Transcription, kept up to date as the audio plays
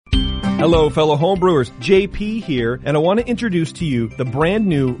Hello, fellow homebrewers. JP here, and I want to introduce to you the brand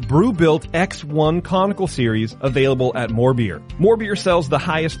new Brew Built X1 Conical Series available at More Beer. More Beer sells the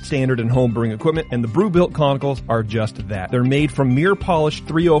highest standard in homebrewing equipment, and the Brew Built Conicals are just that. They're made from mirror polished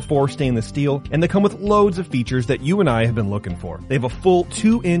 304 stainless steel, and they come with loads of features that you and I have been looking for. They have a full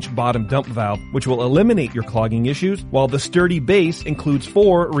 2-inch bottom dump valve, which will eliminate your clogging issues, while the sturdy base includes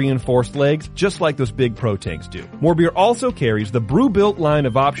 4 reinforced legs, just like those big pro tanks do. More Beer also carries the Brew Built line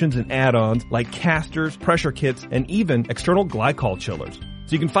of options and add-ons like casters, pressure kits, and even external glycol chillers.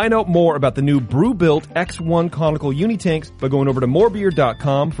 So you can find out more about the new Brew Built X1 Conical Unitanks by going over to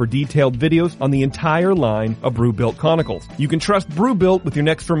morebeer.com for detailed videos on the entire line of Brew Built Conicals. You can trust Brew Built with your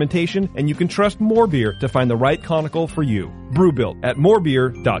next fermentation, and you can trust More Beer to find the right conical for you. Brew Built at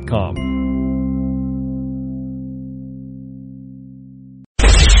morebeer.com.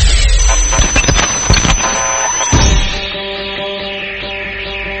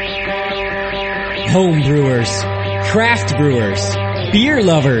 Home brewers, craft brewers, beer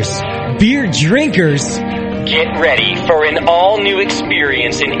lovers, beer drinkers. Get ready for an all-new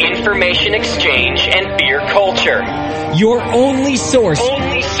experience in information exchange and beer culture. Your only source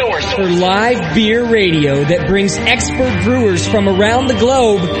for live beer radio that brings expert brewers from around the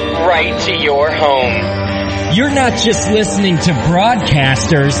globe right to your home. You're not just listening to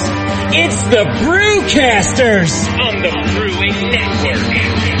broadcasters, it's the Brewcasters on the Brewing Network.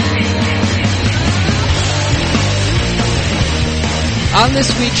 On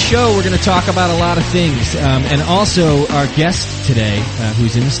this week's show, we're going to talk about a lot of things, and also our guest today,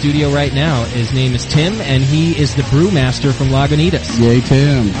 who's in the studio right now, his name is Tim, and he is the brewmaster from Lagunitas. Yay,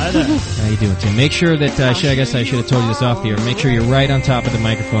 Tim. Hi there. How you doing, Tim? Make sure that, I guess I should have told you this off here, make sure you're right on top of the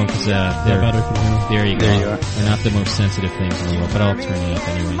microphone, because there you go. There you are. They're not the most sensitive things in the world, but I'll turn you up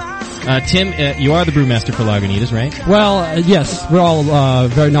anyway. Tim, you are the brewmaster for Lagunitas, right? Well, yes, we're all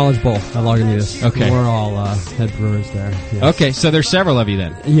very knowledgeable at Lagunitas. Okay. We're all head brewers there. Yes. Okay, so there's several of you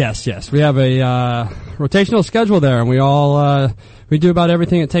then. Yes. We have a rotational schedule there, and we all we do about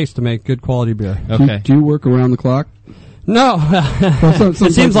everything it takes to make good quality beer. Okay. Do you work around the clock? No,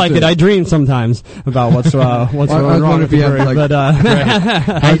 it seems like it. I dream sometimes about what's going wrong with the brewery. I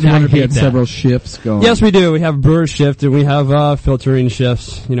was wondering if you had several shifts going. Yes, we do. We have brewer shift and we have filtering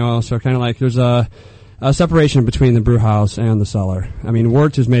shifts. So kind of like there's a separation between the brew house and the cellar. I mean,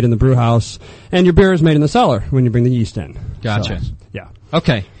 wort is made in the brew house, and your beer is made in the cellar when you bring the yeast in. Gotcha. So, yeah.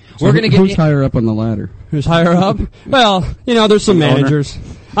 Okay. So we're gonna get who's higher up on the ladder? Who's higher up? Well, there's some managers.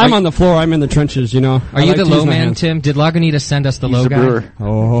 I'm on the floor. I'm in the trenches, Are you the low man, Tim? Did Lagunitas send us the low guy? Brewer.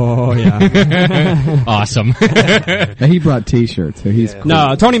 Oh, yeah. Awesome. He brought T-shirts, so he's cool.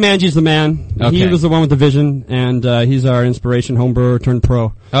 No, Tony Mangi's the man. Okay. He was the one with the vision, and he's our inspiration, home brewer turned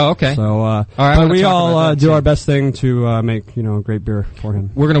pro. Oh, okay. So, all right, but we all do our best thing to make great beer for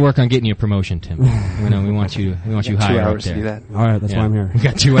him. We're going to work on getting you a promotion, Tim. We want you higher 2 up hours there. to do that. All right, that's why I'm here. We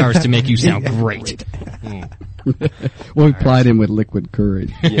got 2 hours to make you sound great. Well, we plied him with liquid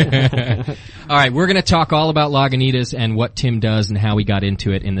courage. Yeah. All right, we're going to talk all about Lagunitas and what Tim does and how he got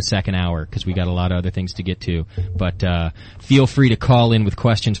into it in the second hour, because we got a lot of other things to get to. But feel free to call in with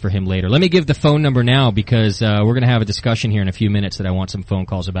questions for him later. Let me give the phone number now, because we're going to have a discussion here in a few minutes that I want some phone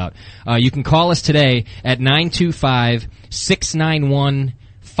calls about. You can call us today at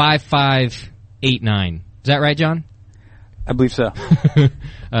 925-691-5589. Is that right, John? I believe so.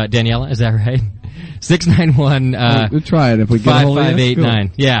 Daniela, is that right? 691 we'll try it if we get 5589.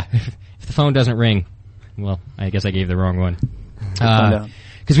 Cool. Yeah. If the phone doesn't ring, well, I guess I gave the wrong one.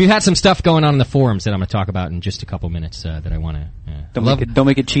 Because we've had some stuff going on in the forums that I'm going to talk about in just a couple minutes that I want to. Don't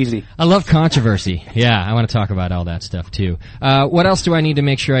make it cheesy. I love controversy. Yeah, I want to talk about all that stuff too. What else do I need to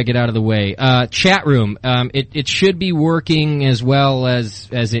make sure I get out of the way? Chat room. It should be working as well as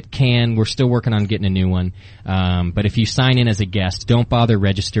it can. We're still working on getting a new one. But if you sign in as a guest, don't bother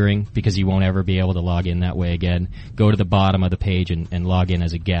registering, because you won't ever be able to log in that way again. Go to the bottom of the page and log in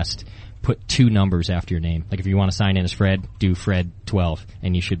as a guest. Put 2 numbers after your name. Like if you want to sign in as Fred, do Fred 12,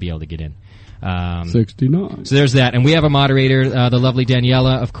 and you should be able to get in. 69. So there's that. And we have a moderator, the lovely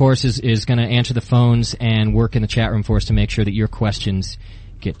Daniela, of course, is going to answer the phones and work in the chat room for us to make sure that your questions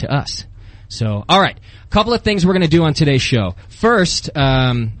get to us. So, all right. A couple of things we're going to do on today's show. First,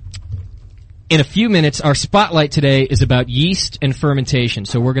 in a few minutes, our spotlight today is about yeast and fermentation.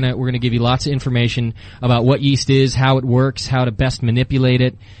 So we're gonna give you lots of information about what yeast is, how it works, how to best manipulate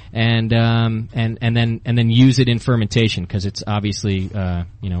it, and then use it in fermentation, because it's obviously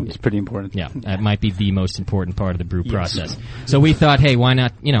it's pretty important. Yeah, that might be the most important part of the brew process. So we thought, hey, why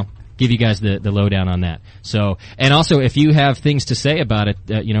not give you guys the lowdown on that. So, and also if you have things to say about it,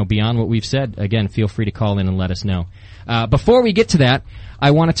 beyond what we've said, again, feel free to call in and let us know. Before we get to that,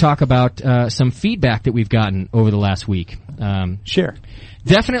 I want to talk about some feedback that we've gotten over the last week. Sure.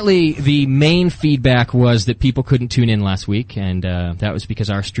 Definitely the main feedback was that people couldn't tune in last week, and that was because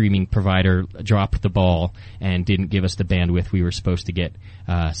our streaming provider dropped the ball and didn't give us the bandwidth we were supposed to get.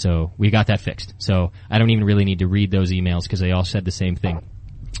 So we got that fixed. So I don't even really need to read those emails because they all said the same thing.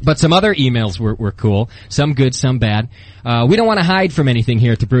 But some other emails were cool. Some good, some bad. We don't want to hide from anything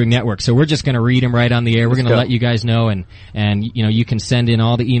here at the Brewing Network, so we're just going to read them right on the air. We're going to let you guys know, and you can send in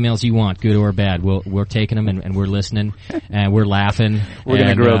all the emails you want, good or bad. We're taking them and we're listening and we're laughing. We're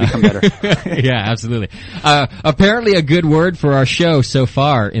going to grow, become better. Yeah, absolutely. Apparently, a good word for our show so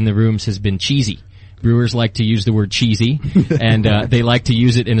far in the rooms has been cheesy. Brewers like to use the word cheesy, and they like to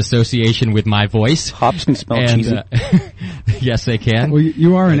use it in association with my voice. Hops can smell cheesy. Yes, they can. Well,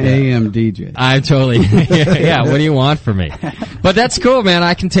 you are an AM DJ. I'm totally, yeah, what do you want from me? But that's cool, man.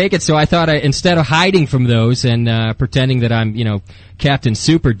 I can take it. So I thought instead of hiding from those and pretending that I'm, Captain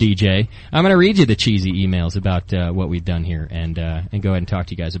Super DJ, I'm going to read you the cheesy emails about what we've done here and go ahead and talk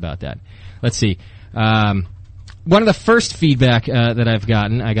to you guys about that. Let's see. One of the first feedback that I've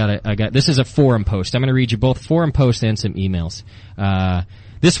gotten, I got. This is a forum post. I'm going to read you both forum posts and some emails.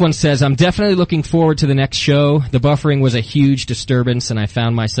 This one says, "I'm definitely looking forward to the next show. The buffering was a huge disturbance, and I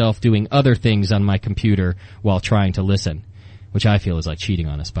found myself doing other things on my computer while trying to listen." Which I feel is like cheating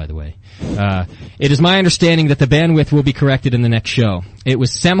on us, by the way. It is my understanding that the bandwidth will be corrected in the next show. It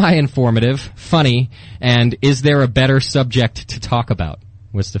was semi-informative, funny, and is there a better subject to talk about?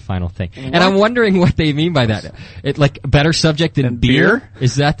 Was the final thing. What? And I'm wondering what they mean by that. It like better subject than beer?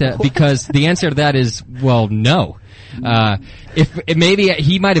 Is that because the answer to that is, well, no. If maybe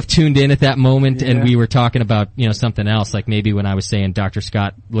he might have tuned in at that moment and we were talking about, something else, like maybe when I was saying Dr.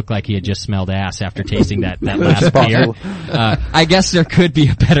 Scott looked like he had just smelled ass after tasting that last beer. I guess there could be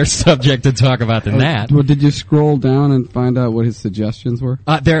a better subject to talk about than that. Well, did you scroll down and find out what his suggestions were?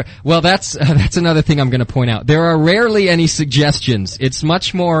 That's another thing I'm going to point out. There are rarely any suggestions. It's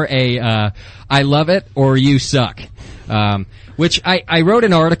much more I love it or you suck. Which I wrote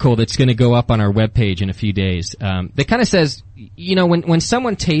an article that's going to go up on our webpage in a few days. That kind of says, when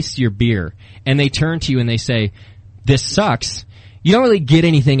someone tastes your beer and they turn to you and they say, "This sucks," you don't really get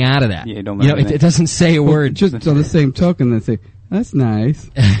anything out of that. Yeah, it doesn't say a word. Just on the same token, they say, "That's nice."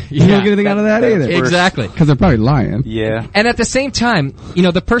 You don't get anything out of that either. Exactly. Because they're probably lying. Yeah. And at the same time,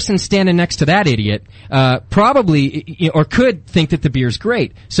 the person standing next to that idiot, probably, or could think that the beer's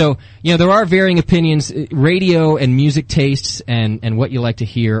great. So, there are varying opinions. Radio and music tastes and what you like to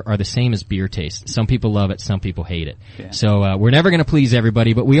hear are the same as beer tastes. Some people love it, some people hate it. Yeah. So, we're never gonna please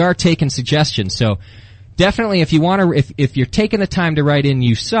everybody, but we are taking suggestions. So, definitely, if you want to, if you're taking the time to write in,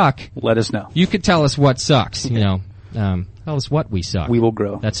 you suck. Let us know. You could tell us what sucks, tell us what we suck. We will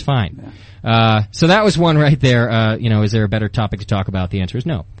grow. That's fine. Yeah. So that was one right there. Is there a better topic to talk about? The answer is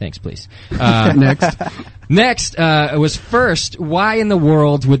no. Thanks, please. Next was first, why in the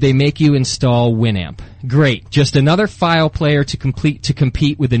world would they make you install Winamp? Great. Just another file player to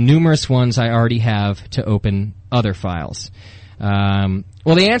compete with the numerous ones I already have to open other files.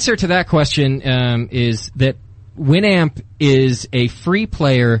 Well, the answer to that question is that Winamp is a free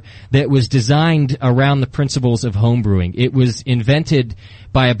player that was designed around the principles of homebrewing. It was invented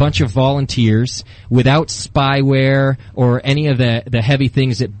by a bunch of volunteers without spyware or any of the heavy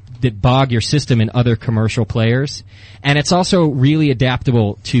things that bog your system in other commercial players. And it's also really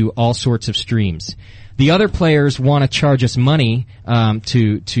adaptable to all sorts of streams. The other players want to charge us money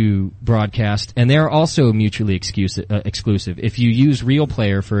to broadcast, and they're also mutually exclusive. If you use Real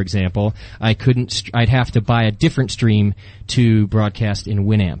Player, for example, I'd have to buy a different stream to broadcast in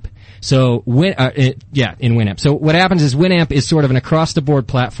Winamp. So in Winamp. So what happens is Winamp is sort of an across-the-board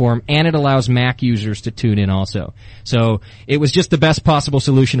platform, and it allows Mac users to tune in also. So it was just the best possible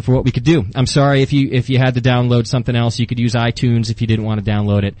solution for what we could do. I'm sorry if you had to download something else. You could use iTunes if you didn't want to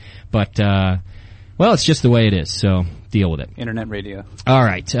download it, but well, it's just the way it is, so deal with it. Internet radio. All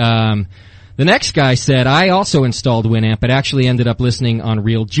right. The next guy said, I also installed Winamp, but actually ended up listening on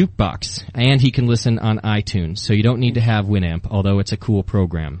Real Jukebox, and he can listen on iTunes, so you don't need to have Winamp, although it's a cool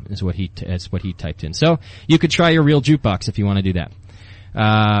program, is what he typed in. So you could try your Real Jukebox if you want to do that.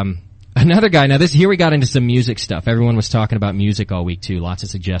 Another guy, now here we got into some music stuff. Everyone was talking about music all week too. Lots of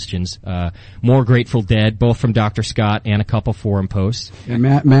suggestions. More Grateful Dead, both from Dr. Scott and a couple forum posts. Yeah,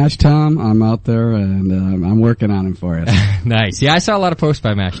 Mash Tom, I'm out there and I'm working on him for you. Nice. Yeah, I saw a lot of posts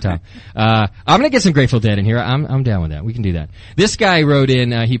by Mash Tom. I'm gonna get some Grateful Dead in here. I'm down with that. We can do that. This guy wrote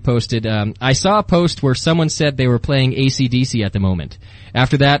in, he posted, I saw a post where someone said they were playing AC/DC at the moment.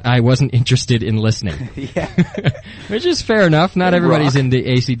 After that, I wasn't interested in listening. Yeah. Which is fair enough. Not everybody's into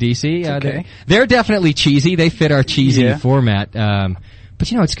AC/DC. Okay. They're definitely cheesy. They fit our cheesy format. But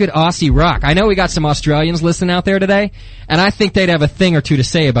it's good Aussie rock. I know we got some Australians listening out there today, and I think they'd have a thing or two to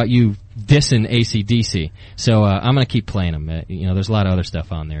say about you dissing AC/DC. So, I'm gonna keep playing them. There's a lot of other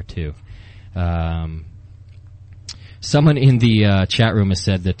stuff on there too. Someone in the chat room has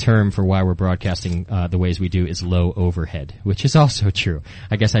said the term for why we're broadcasting the ways we do is low overhead, which is also true.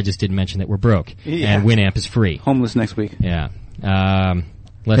 I guess I just didn't mention that we're broke, and Winamp is free. Homeless next week. Yeah.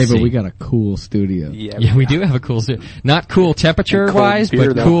 Let's see. But we got a cool studio. Yeah, we do have a cool studio. Not cool temperature-wise,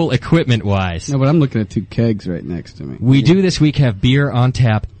 but cool equipment-wise. No, but I'm looking at 2 kegs right next to me. We do this week have beer on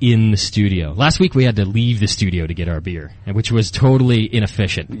tap in the studio. Last week we had to leave the studio to get our beer, which was totally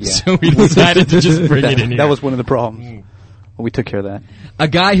inefficient. Yeah. So we decided to just bring it in here. That was one of the problems. Well, we took care of that. A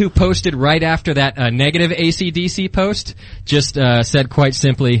guy who posted right after that negative AC/DC post just said quite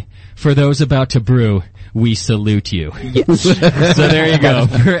simply, "For those about to brew, we salute you." Yes. So there you go.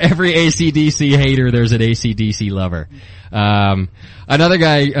 For every AC/DC hater, there's an AC/DC lover. Another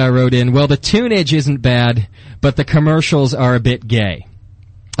guy wrote in, well, the tunage isn't bad, but the commercials are a bit gay.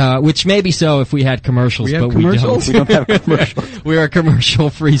 Which may be so if we had commercials, but we don't. We don't have commercials. We're a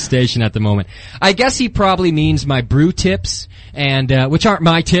commercial-free station at the moment. I guess he probably means my brew tips, and which aren't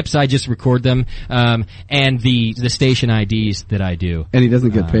my tips. I just record them, and the station IDs that I do. And he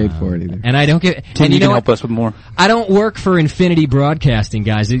doesn't get paid for it either. And I don't get. And you can help us with more. I don't work for Infinity Broadcasting,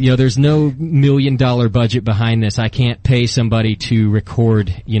 guys. There's no $1 million budget behind this. I can't pay somebody to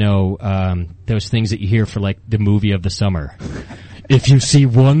record, those things that you hear for like the movie of the summer. If you see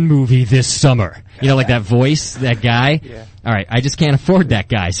one movie this summer, like that voice, that guy. Yeah. All right, I just can't afford that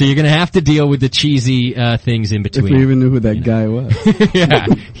guy. So you're going to have to deal with the cheesy things in between. If we even knew who that guy was. Yeah,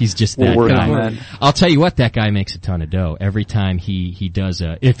 he's just that guy. I'll tell you what, that guy makes a ton of dough. Every time he does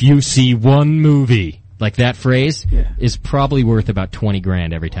if you see one movie, like that phrase is probably worth about 20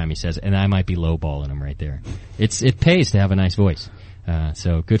 grand every time he says it, and I might be lowballing him right there. It pays to have a nice voice.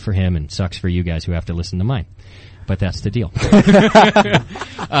 So good for him, and sucks for you guys who have to listen to mine. But that's the deal.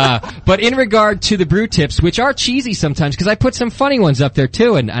 But in regard to the brew tips, which are cheesy sometimes, because I put some funny ones up there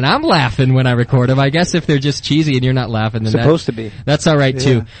too, and I'm laughing when I record them. I guess if they're just cheesy and you're not laughing, then supposed to be. That's all right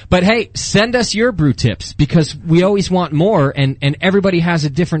too. But hey, send us your brew tips, because we always want more, and everybody has a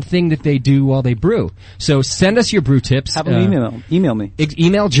different thing that they do while they brew. So send us your brew tips. Have them email me.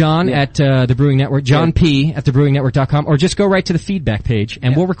 Email John at the Brewing Network, John P at thebrewingnetwork.com, or just go right to the feedback page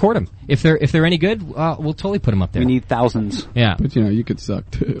and we'll record them. If they're any good, we'll totally put them up there. We need thousands. Yeah. But you could suck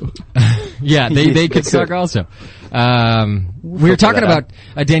too. Yeah, they could suck also. We were talking about,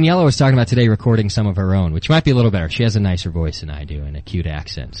 Daniela was talking about today recording some of her own, which might be a little better. She has a nicer voice than I do and a cute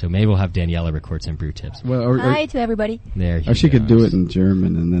accent. So maybe we'll have Daniela record some brew tips. Well, Hi to everybody. There Or she could do it in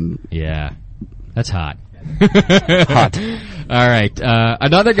German and then. Yeah. That's hot. Hot. All right.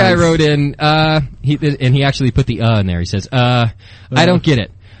 Another guy wrote in, he actually put the in there. He says, I don't get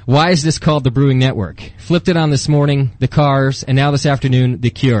it. Why is this called the Brewing Network? Flipped it on this morning, the Cars, and now this afternoon,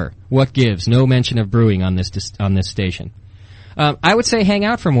 the Cure. What gives? No mention of brewing on this station. I would say hang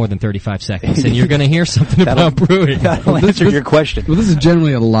out for more than 35 seconds, and you're going to hear something about brewing. That'll answer your question. Well, this is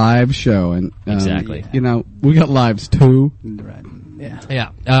generally a live show, and exactly. We got lives too. Right.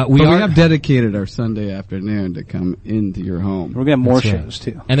 Yeah. We have dedicated our Sunday afternoon to come into your home. We're going to have more shows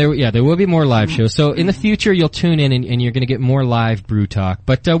too. And there will be more live shows. So in the future, you'll tune in and you're going to get more live brew talk.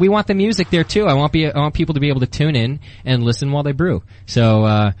 But we want the music there too. I want people to be able to tune in and listen while they brew.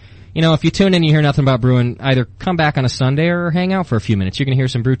 So if you tune in and you hear nothing about brewing, either come back on a Sunday or hang out for a few minutes. You're going to hear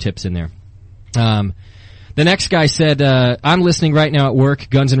some brew tips in there. The next guy said, I'm listening right now at work,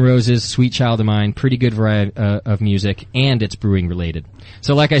 Guns N' Roses, Sweet Child of Mine, pretty good variety of music, and it's brewing related.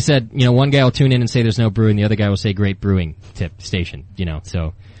 So like I said, one guy will tune in and say there's no brewing, the other guy will say great brewing tip station,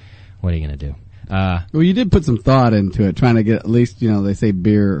 so what are you going to do? Well, you did put some thought into it, trying to get at least, they say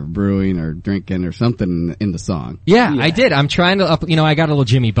beer, or brewing, or drinking, or something in the song. Yeah, I did. I'm trying to I got a little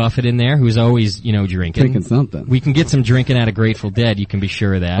Jimmy Buffett in there, who's always, drinking. Drinking something. We can get some drinking out of Grateful Dead, you can be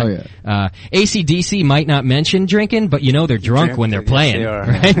sure of that. Oh, yeah. AC/DC might not mention drinking, but they're drunk when they're playing. Yes,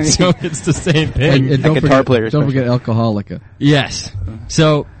 they are. Right? So it's the same thing. And don't guitar players. Don't forget Alcoholica. Yes.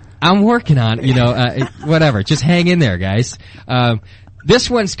 So I'm working on, whatever. Just hang in there, guys. This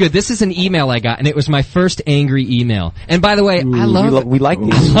one's good. This is an email I got, and it was my first angry email. And by the way, I love we like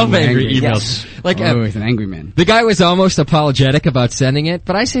these. I love angry emails. Yes. Like he's an angry man. the guy was almost apologetic about sending it,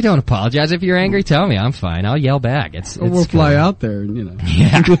 but I say don't apologize. If you're angry, tell me. I'm fine. I'll yell back. We'll fly out there and,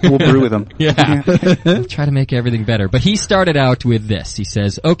 Yeah. We'll brew with them. Yeah. Try to make everything better. But he started out with this. He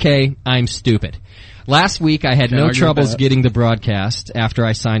says, okay, I'm stupid. Last week I had no troubles getting the broadcast after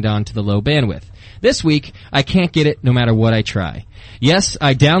I signed on to the low bandwidth. This week, I can't get it no matter what I try. Yes,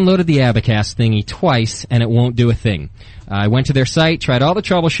 I downloaded the Abacast thingy twice, and it won't do a thing. I went to their site, tried all the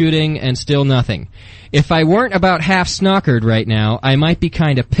troubleshooting, and still nothing. If I weren't about half snockered right now, I might be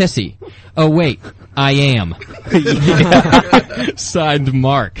kind of pissy. Oh, wait, I am. Signed,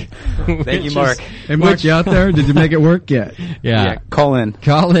 Mark. Thank you, Mark. Hey, Mark, you out there? Did you make it work yet? Yeah. Call in.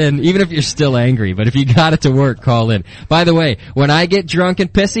 Call in, even if you're still angry, but if you got it to work, call in. By the way, when I get drunk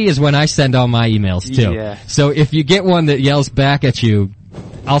and pissy is when I send all my emails, too. Yeah. So if you get one that yells back at you,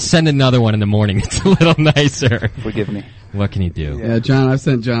 I'll send another one in the morning. It's a little nicer. Forgive me. What can you do? Yeah, John, I've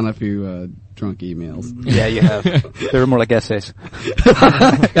sent John a few drunk emails. Yeah, you have. They were more like essays.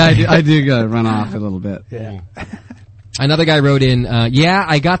 I do run off a little bit. Yeah. Another guy wrote in, yeah,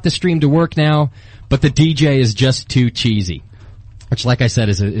 I got the stream to work now, but the DJ is just too cheesy. Which, like I said,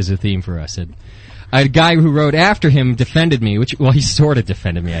 is a theme for us. A guy who wrote after him defended me, he sort of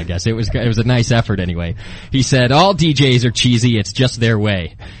defended me, I guess. It was a nice effort anyway. He said, all DJs are cheesy, it's just their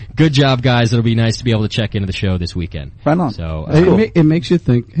way. Good job, guys. It'll be nice to be able to check into the show this weekend. Right on. So, It makes you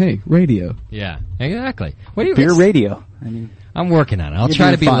think, hey, radio. yeah, exactly. What do you Beer radio. I mean, I'm working on it. I'll You're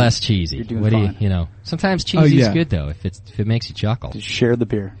try to doing be fine. less cheesy. You're doing What do fine. you know? Sometimes cheesy is yeah. good though, if it makes you chuckle. just share the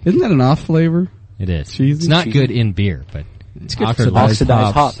beer. Isn't that an off flavor? It is. Cheesy? It's not Cheesy. good in beer, but it's good for Oxidized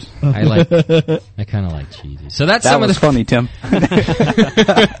life. Oxidized hops. I kind of like cheesy. So that's That some of was the funny, Tim.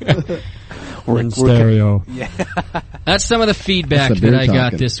 In stereo. That's some of the feedback That's the that beer I got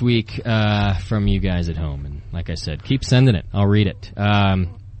talking. this week from you guys at home. And like I said, keep sending it. I'll read it. All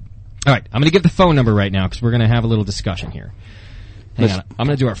right, I'm going to give the phone number right now because we're going to have a little discussion here. Hang on. I'm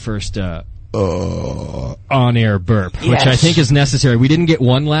going to do our first on-air burp, which I think is necessary. We didn't get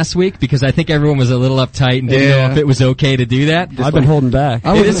one last week because I think everyone was a little uptight and didn't know if it was okay to do that. I've been holding back.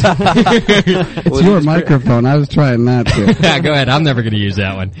 It's your microphone. I was trying not to. Yeah, go ahead. I'm never going to use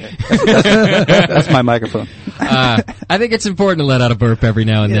that one. That's my microphone. I think it's important to let out a burp every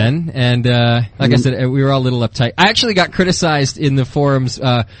now and then. And like I said, we were all a little uptight. I actually got criticized in the forums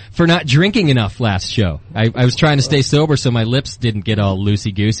for not drinking enough last show. I was trying to stay sober so my lips didn't get all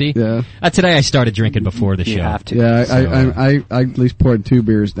loosey-goosey. Yeah. Today I started drinking before the You show. have to. Yeah, So, I at least poured 2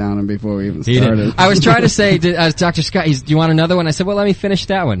 beers down him before we even He did. started. I was trying to say to Dr. Scott, do you want another one? I said, well, let me finish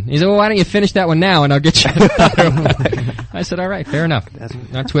that one. He said, well, why don't you finish that one now and I'll get you another one. I said, all right, fair enough.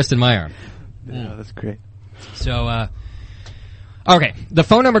 Not twisting my arm. Yeah, that's great. So, okay, the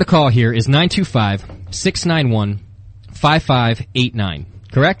phone number to call here is 925-691-5589.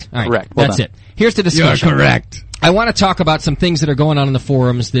 Correct? All right, Correct. Well that's done. it. Here's the discussion. You're correct. I want to talk about some things that are going on in the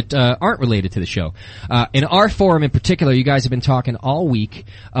forums that aren't related to the show. In our forum in particular, you guys have been talking all week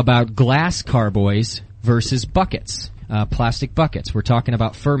about glass carboys versus buckets. Plastic buckets. We're talking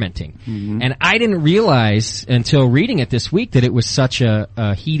about fermenting. Mm-hmm. And I didn't realize until reading it this week that it was such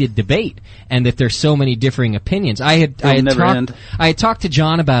a heated debate and that there's so many differing opinions. I had talked to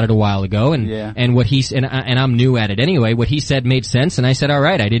John about it a while ago and what he and I'm new at it anyway. What he said made sense and I said, all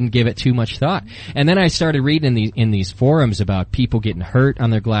right, I didn't give it too much thought. And then I started reading in these forums about people getting hurt on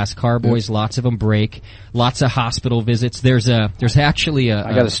their glass carboys, lots of them break, lots of hospital visits. There's actually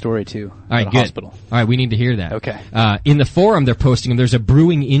I got a story too. All right, at a good. Hospital. All right, we need to hear that. Okay. In the forum, they're posting them. There's a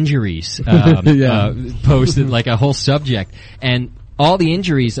brewing injuries posted, like a whole subject, and all the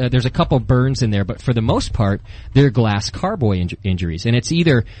injuries. There's a couple burns in there, but for the most part, they're glass carboy injuries, and it's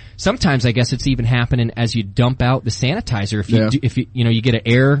either sometimes I guess it's even happening as you dump out the sanitizer. If you get an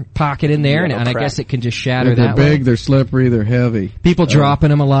air pocket in there, and I guess it can just shatter They're that big, way. they're slippery, they're heavy. People dropping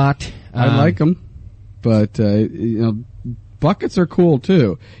them a lot. I like them, but buckets are cool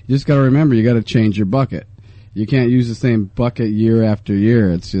too. You just got to remember, you got to change your bucket. You can't use the same bucket year after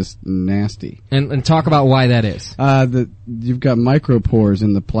year. It's just nasty. And talk about why that is. You've got micropores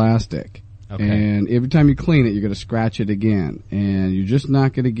in the plastic. Okay. And every time you clean it, you're going to scratch it again. And you're just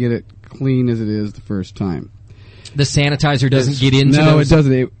not going to get it clean as it is the first time. The sanitizer doesn't get into No, those? it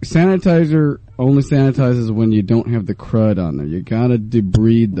doesn't. Sanitizer only sanitizes when you don't have the crud on there. You got to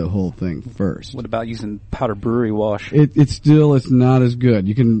debride the whole thing first. What about using powder brewery wash? It's not as good.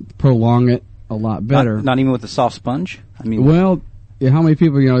 You can prolong it a lot better. Not even with the soft sponge? I mean, Well, how many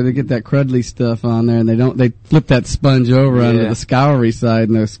people, they get that crudly stuff on there and they flip that sponge over onto the scoury side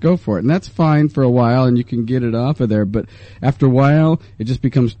and they just go for it. And that's fine for a while and you can get it off of there. But after a while, it just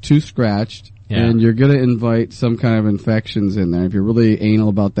becomes too scratched and you're going to invite some kind of infections in there. If you're really anal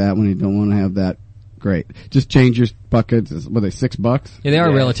about that one, you don't want to have that. Great. Just change your buckets. What are they, $6? Yeah, they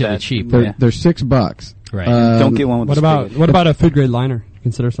are relatively cheap. They're $6. Right. Don't get one with what about a food grade liner?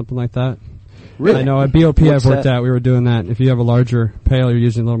 Consider something like that. Really? I know at BOP I've worked at, we were doing that. If you have a larger pail, you're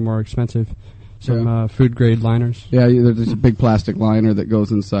using a little more expensive. Some food grade liners. Yeah, there's a big plastic liner that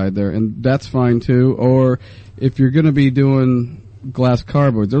goes inside there, and that's fine too. Or if you're going to be doing glass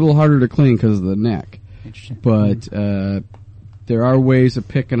cardboard, they're a little harder to clean because of the neck. But there are ways of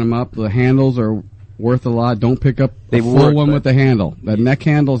picking them up. The handles are worth a lot. Don't pick up a full one with the handle. The neck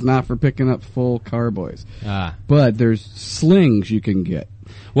handle is not for picking up full carboys. But there's slings you can get.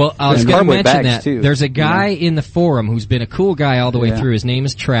 Well, I was going to mention that. Too. There's a guy in the forum who's been a cool guy all the way through. His name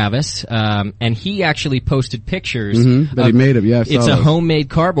is Travis, and he actually posted pictures. That he made of, It's a homemade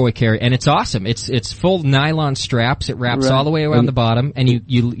carboy carrier, and it's awesome. It's full nylon straps. It wraps all the way around the bottom, and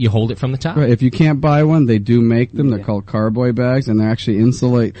you hold it from the top. Right. If you can't buy one, they do make them. They're called carboy bags, and they actually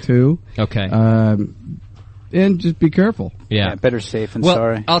insulate too. Okay. And just be careful. Yeah, better safe than well,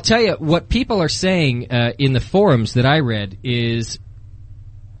 sorry. I'll tell you, what people are saying in the forums that I read is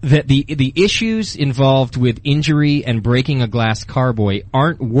that the issues involved with injury and breaking a glass carboy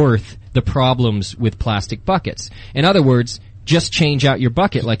aren't worth the problems with plastic buckets. In other words, just change out your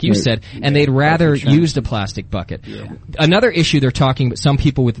bucket, like you said, and they'd rather use the plastic bucket. Yeah. Another issue they're talking about, some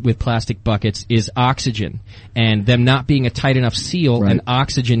people with plastic buckets, is oxygen, and them not being a tight enough seal and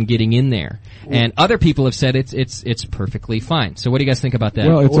oxygen getting in there. And other people have said it's perfectly fine. So what do you guys think about that?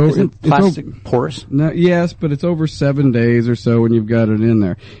 Well, it's plastic porous? No, yes, but it's over 7 days or so when you've got it in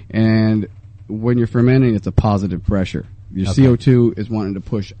there. And when you're fermenting, it's a positive pressure. Your CO2 is wanting to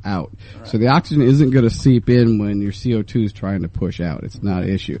push out. Right. So the oxygen isn't going to seep in when your CO2 is trying to push out. It's not an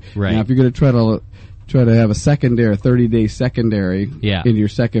issue. Right. Now, if you're going to try to have a secondary, 30-day secondary in your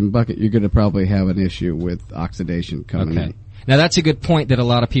second bucket, you're going to probably have an issue with oxidation coming in. Now, that's a good point that a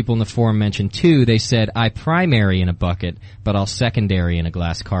lot of people in the forum mentioned, too. They said, I primary in a bucket, but I'll secondary in a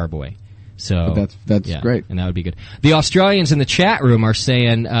glass carboy. So that's great, and that would be good. The Australians in the chat room are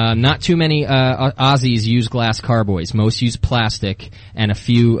saying not too many Aussies use glass carboys. Most use plastic, and a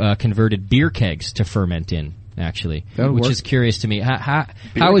few converted beer kegs to ferment in. Actually, which is curious to me. How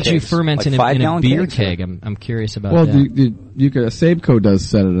would you ferment in a beer keg? I'm curious about that. Well, Sabeco does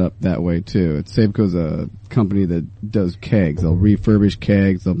set it up that way too. Sabeco's a company that does kegs. They'll refurbish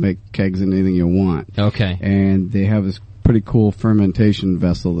kegs. They'll make kegs in anything you want. Okay, and they have this pretty cool fermentation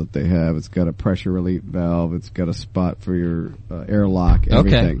vessel that they have. It's got a pressure relief valve. It's got a spot for your airlock.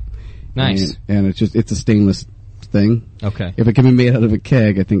 Everything. Okay. Nice. And it's a stainless thing. Okay. If it can be made out of a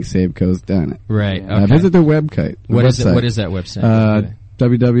keg, I think Sabeco's done it. Right. Okay. Visit their website. What is that website?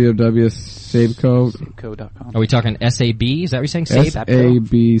 www.sabeco.com. Are we talking SAB? Is that what you're saying?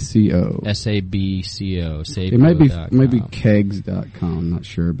 SABCO. SABCO. It might be kegs.com. I'm not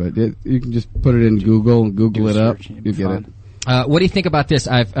sure, but you can just put it in Google it up. You get it. What do you think about this?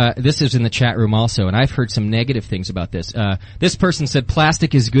 This is in the chat room also, and I've heard some negative things about this. This person said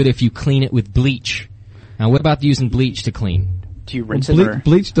plastic is good if you clean it with bleach. Now, what about using bleach to clean? Do you rinse it?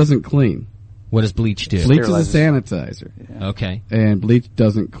 Bleach doesn't clean. What does bleach do? Bleach is a sanitizer. Yeah. Okay. And bleach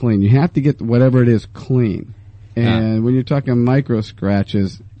doesn't clean. You have to get whatever it is clean. And when you're talking micro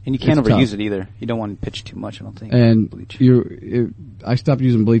scratches, and you can't overuse it either. You don't want to pitch too much, I don't think. And bleach. I stopped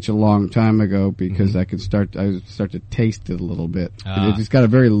using bleach a long time ago because I start to taste it a little bit. It's got a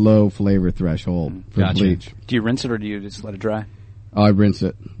very low flavor threshold for bleach. Do you rinse it or do you just let it dry? Oh, I rinse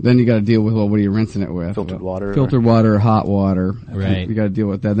it. Then you got to deal with, what are you rinsing it with? Filtered water. Filtered water, hot water. Right. You got to deal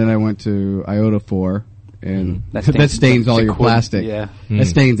with that. Then I went to iodophore, and that stains all your plastic. Yeah. That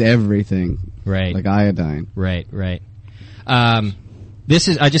stains everything. Right. Like iodine. Right. I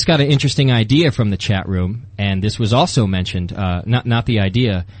just got an interesting idea from the chat room, and this was also mentioned, not the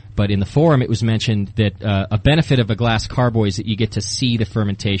idea, but in the forum it was mentioned that a benefit of a glass carboy is that you get to see the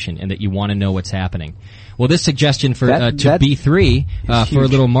fermentation and that you want to know what's happening. Well, this suggestion for B3 for a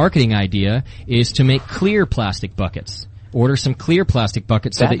little marketing idea is to make clear plastic buckets. Order some clear plastic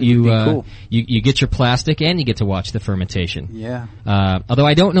buckets so that you get your plastic and you get to watch the fermentation. Yeah. Although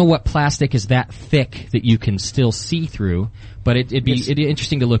I don't know what plastic is that thick that you can still see through, but it'd be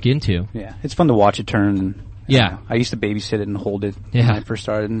interesting to look into. Yeah, it's fun to watch it turn. Yeah. I used to babysit it and hold it when I first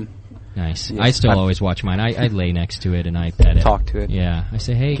started. And Nice. Yeah. I still always watch mine. I lay next to it and I pet it. Talk to it. Yeah. I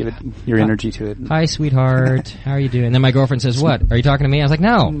say, hey. Give it your energy to it. Hi, sweetheart. How are you doing? And then my girlfriend says, what? Are you talking to me? I was like,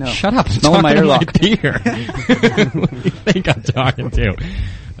 no. Shut up. I'm Smell talking my to airlock. my deer. What do you think I'm talking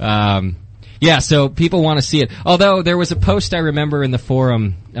to? Yeah, so people want to see it. Although there was a post I remember in the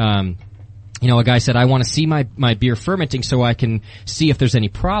forum, a guy said, I want to see my beer fermenting so I can see if there's any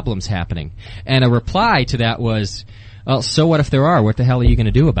problems happening. And a reply to that was, well, so what if there are? What the hell are you going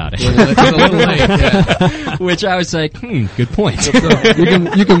to do about it? It's a little late, yeah. Which I was like, good point.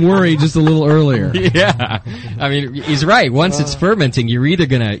 You can worry just a little earlier. Yeah. I mean, he's right. Once it's fermenting, you're either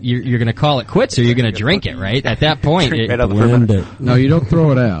you're gonna call it quits or you're gonna drink it, right? At that point, Blend it. No, you don't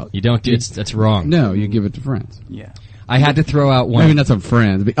throw it out. you don't do it. That's wrong. No, you give it to friends. Yeah. I had to throw out one. Maybe not some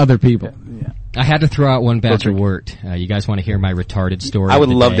friends, but other people. Yeah. I had to throw out one batch of wort. You guys want to hear my retarded story? I would of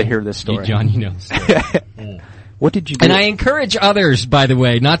the love day? to hear this story. John, you know the story. What did you do? And I encourage others, by the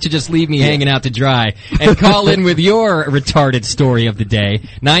way, not to just leave me hanging out to dry, and call in with your retarded story of the day,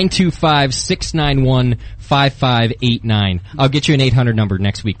 925-691-5589. I'll get you an 800 number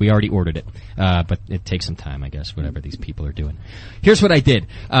next week. We already ordered it. But it takes some time, I guess, whatever these people are doing. Here's what I did.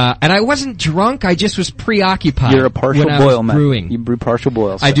 And I wasn't drunk, I just was preoccupied. You're a partial when I boil, was man. brewing. You brew partial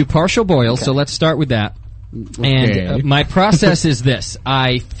boils. I do partial boils, so let's start with that. And my process is this.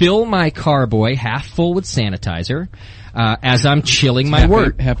 I fill my carboy half full with sanitizer as I'm chilling my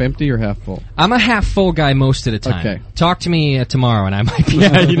wort. Half empty or half full? I'm a half full guy most of the time. Okay. Talk to me tomorrow and I might be,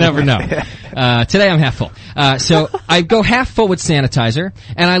 you never know. Today I'm half full. So I go half full with sanitizer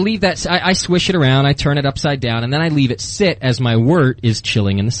and I leave that, I swish it around, I turn it upside down, and then I leave it sit as my wort is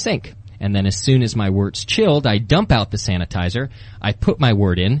chilling in the sink. And then as soon as my wort's chilled, I dump out the sanitizer, I put my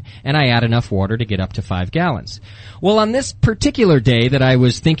wort in, and I add enough water to get up to 5 gallons. Well, on this particular day that I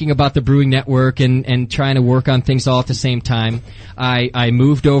was thinking about the Brewing Network and trying to work on things all at the same time, I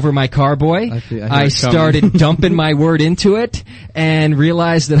moved over my carboy. I started dumping my wort into it and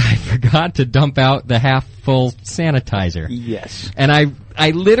realized that I forgot to dump out the half-full sanitizer. Yes. And I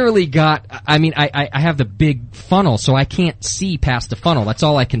literally got, I have the big funnel, so I can't see past the funnel. That's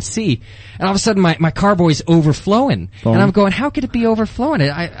all I can see. And all of a sudden my carboy's overflowing. And I'm going, how could it be overflowing?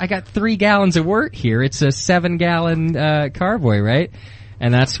 I got 3 gallons of wort here. It's a 7-gallon carboy, right?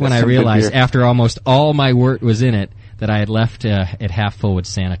 And that's when I realized, after almost all my wort was in it, that I had left it half full with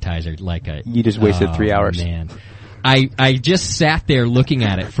sanitizer. You just wasted 3 hours. Man. I just sat there looking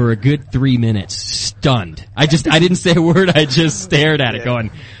at it for a good 3 minutes, stunned. I didn't say a word, I just stared at it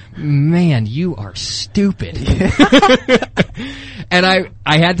going, man, you are stupid. And I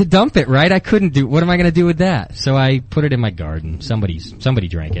had to dump it, right? I couldn't what am I gonna do with that? So I put it in my garden. Somebody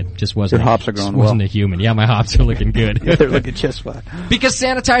drank it. Just wasn't. Your hops are growing wasn't well. a human. Yeah, my hops are looking good. They're looking just fine. Because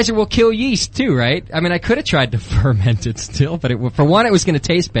sanitizer will kill yeast too, right? I mean, I could have tried to ferment it still, but for one, it was gonna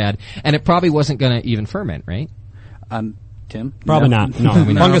taste bad, and it probably wasn't gonna even ferment, right? Tim? Probably not. No.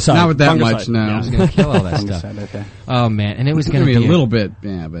 Fungicide. Not with that Fungicide. much, no. I was going to kill all that stuff. Okay. Oh, man. And it was going to be be a little bit,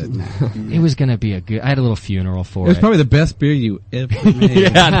 yeah, but it was going to be a good, I had a little funeral for it. It was probably the best beer you ever made.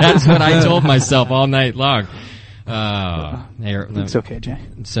 Yeah, that's what I told myself all night long. It's okay, Jay.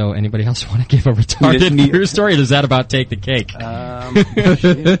 So anybody else want to give a retarded beer story, or does that about take the cake? Here,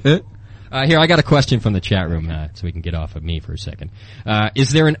 I got a question from the chat room, so we can get off of me for a second.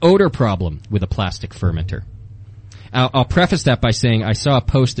 Is there an odor problem with a plastic fermenter? I'll preface that by saying I saw a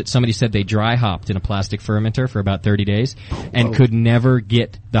post that somebody said they dry hopped in a plastic fermenter for about 30 days and could never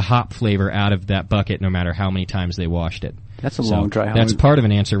get the hop flavor out of that bucket no matter how many times they washed it. That's a long dry hop. That's part of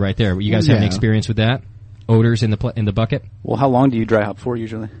an answer right there. You guys have any experience with that? Odors in the bucket? Well, how long do you dry hop for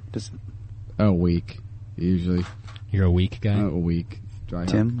usually? A week, usually. You're a week guy? A week. Dry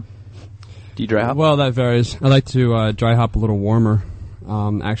Tim? hop. Do you dry hop? Well, that varies. I like to dry hop a little warmer,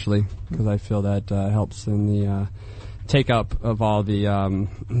 actually, because I feel that helps in the take up of all the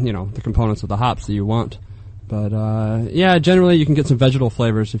the components of the hops that you want. But generally you can get some vegetal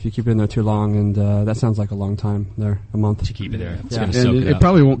flavors if you keep it in there too long, and that sounds like a long time there, a month to keep it there. It's yeah. gonna soak it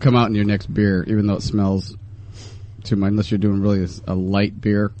probably won't come out in your next beer, even though it smells too much, unless you're doing really a light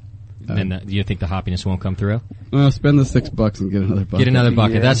beer. And do you think the hoppiness won't come through? Well, spend the $6 and get another bucket. Get another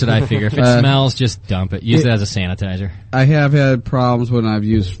bucket. Yeah. That's what I figure. If it smells, just dump it. Use it as a sanitizer. I have had problems when I've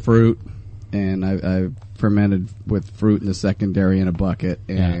used fruit, and I've fermented with fruit in the secondary in a bucket,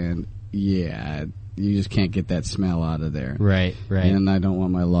 and you just can't get that smell out of there. Right. And I don't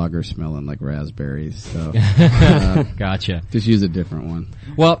want my lager smelling like raspberries, so gotcha. Just use a different one.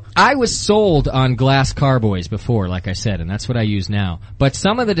 Well, I was sold on glass carboys before, like I said, and that's what I use now. But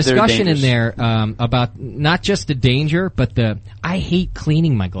some of the discussion in there about not just the danger, but I hate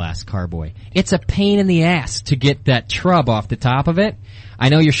cleaning my glass carboy. It's a pain in the ass to get that trub off the top of it. I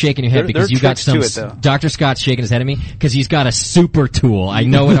know you're shaking your head because there you got some. tricks to it, though. Dr. Scott's shaking his head at me because he's got a super tool. I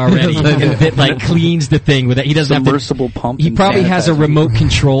know it already. That like cleans the thing with it. He doesn't Submersible have to. pump. He and probably has a sanitizer. remote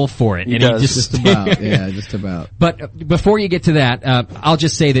control for it. He and does. He Just about. Yeah, just about. But before you get to that, I'll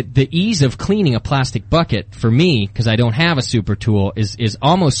just say that the ease of cleaning a plastic bucket for me, because I don't have a super tool, is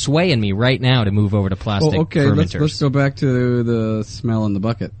almost swaying me right now to move over to plastic Well, okay, fermenters. let's go back to the smell in the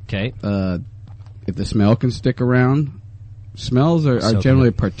bucket. Okay. If the smell can stick around, smells are Soak generally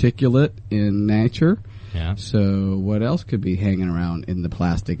them. particulate in nature. Yeah. So what else could be hanging around in the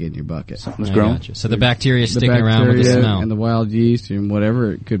plastic in your bucket? Something's I grown. gotcha. So the bacteria is The sticking around with the bacteria smell. and the wild yeast and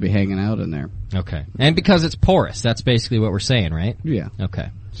whatever it could be hanging out in there. Okay. And because it's porous, that's basically what we're saying, right? Yeah, Okay.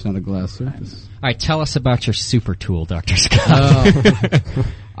 it's not a glass surface. All right, tell us about your super tool, Dr. Scott.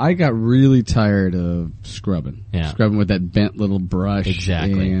 I got really tired of scrubbing. Yeah. Scrubbing with that bent little brush.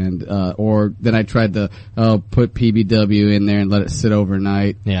 Exactly. And, or then I tried to, put PBW in there and let it sit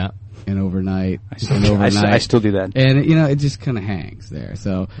overnight Yeah. and overnight and I overnight. still do that. And, it just kind of hangs there.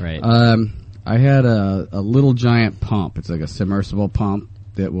 So, Right. I had a little giant pump. It's like a submersible pump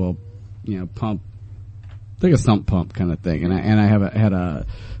that will, pump, like a sump pump kind of thing. And I had a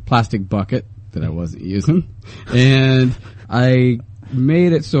plastic bucket that I wasn't using. And I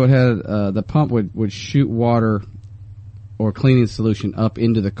made it so it had, the pump would shoot water or cleaning solution up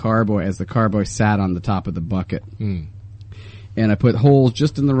into the carboy as the carboy sat on the top of the bucket. Mm. And I put holes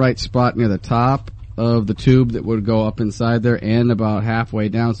just in the right spot near the top of the tube that would go up inside there and about halfway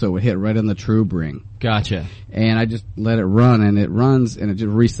down so it would hit right on the tube ring. Gotcha. And I just let it run, and it runs, and it just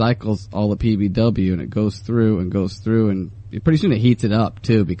recycles all the PBW, and it goes through, and pretty soon it heats it up,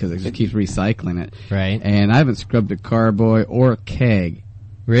 too, because it just keeps recycling it. Right. And I haven't scrubbed a carboy or a keg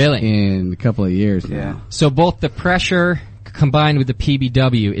Really? in a couple of years Yeah. now. So both the pressure combined with the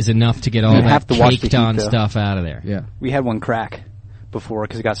PBW is enough to get all You that have to watch the caked on heat, though. stuff out of there. Yeah. We had one crack before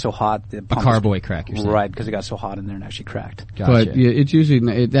because it got so hot. The A pump carboy crack, you're saying. Right, because it got so hot in there and actually cracked. Gotcha. But yeah, it's usually,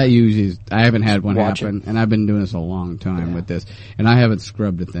 I haven't had one Watch happen, and I've been doing this a long time with this, and I haven't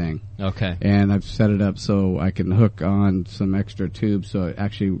scrubbed a thing. Okay. And I've set it up so I can hook on some extra tubes so it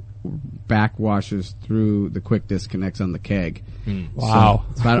actually back washes through the quick disconnects on the keg. Wow.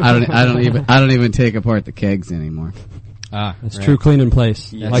 So I don't even take apart the kegs anymore. Ah, That's right. true clean in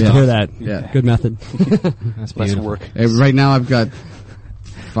place. Yeah. I like Yeah. to hear that. Yeah. Good method. That's Less beautiful. work. Right now I've got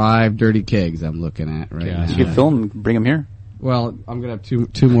 5 dirty kegs I'm looking at right Gotcha. now. You could fill them and bring them here. Well, I'm gonna have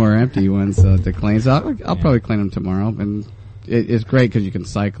two more empty ones to clean. So I'll probably clean them tomorrow, and it's great because you can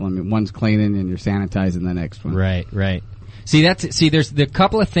cycle them. One's cleaning and you're sanitizing the next one. Right, right. There's the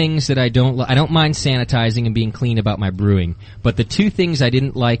couple of things that I don't mind sanitizing and being clean about my brewing, but the two things I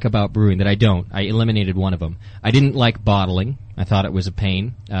didn't like about brewing I eliminated one of them. I didn't like bottling. I thought it was a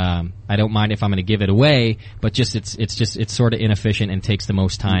pain. I don't mind if I'm going to give it away, but it's sort of inefficient and takes the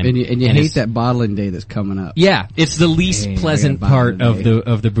most time. And you hate it's- that bottling day that's coming up. Yeah, it's the least Dang, pleasant I got part of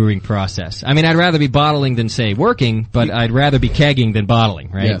bottling the brewing process. I mean, I'd rather be bottling than say working, but I'd rather be kegging than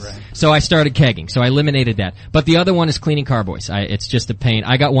bottling, right? Yes. Right. So I started kegging, so I eliminated that. But the other one is cleaning carboys. It's just a pain.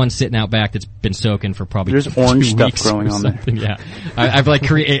 I got one sitting out back that's been soaking for probably There's 2 orange stuff weeks growing or on there. something. Yeah, I've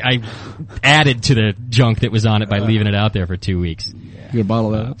I added to the junk that was on it by leaving it out there for 2 weeks. You gonna bottle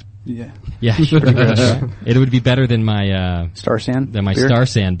that up? Yeah. Yeah, sure. It would be better than my Star Sand? than my beer? Star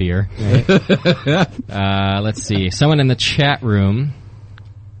Sand beer. Right? Let's see. Someone in the chat room.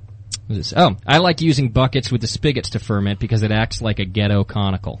 What is this? Oh, I like using buckets with the spigots to ferment because it acts like a ghetto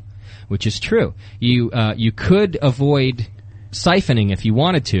conical, which is true. You could avoid siphoning if you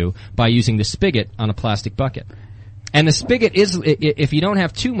wanted to by using the spigot on a plastic bucket. And the spigot is, if you don't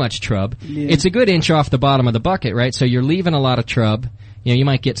have too much trub, it's a good inch off the bottom of the bucket, right? So you're leaving a lot of trub. You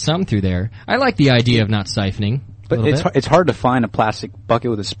might get some through there. I like the idea of not siphoning. But a little bit. it's hard to find a plastic bucket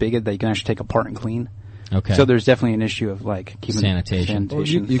with a spigot that you can actually take apart and clean. Okay. So there's definitely an issue of keeping Sanitation. Well,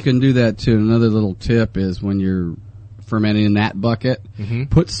 you can do that too. Another little tip is when you're fermenting in that bucket,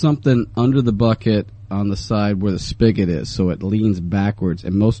 put something under the bucket on the side where the spigot is so it leans backwards,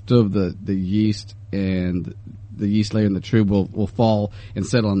 and most of the yeast and the yeast layer in the tube will fall and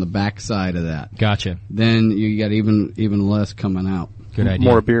settle on the back side of that. Gotcha. Then you got even less coming out. Good idea.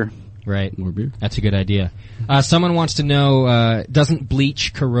 More beer. Right. More beer. That's a good idea. Someone wants to know, doesn't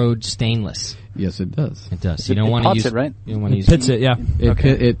bleach corrode stainless? Yes, it does. It does. It pots it, right? You don't want to use Pits it, yeah.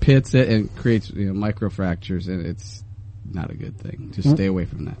 It pits it and creates microfractures, and it's not a good thing. Just stay away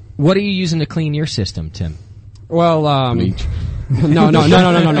from that. What are you using to clean your system, Tim? Well, Bleach. No.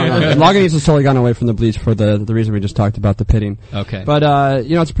 Lagunitas has totally gone away from the bleach for the reason we just talked about, the pitting. Okay. But,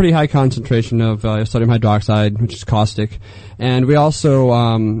 it's a pretty high concentration of sodium hydroxide, which is caustic. And we also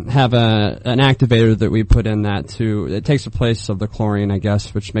have an activator that we put in that it takes the place of the chlorine, I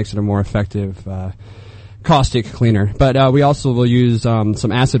guess, which makes it a more effective caustic cleaner. But we also will use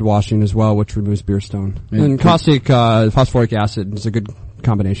some acid washing as well, which removes beer stone. Yeah. And caustic phosphoric acid is a good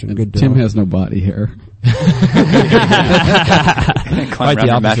combination. Good. Tim has no body hair. Quite the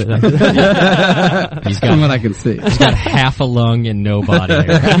opposite. He's got, from what I can see, he's got half a lung and no body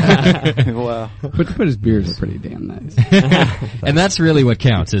hair. Wow. But his beers are pretty damn nice. And that's really what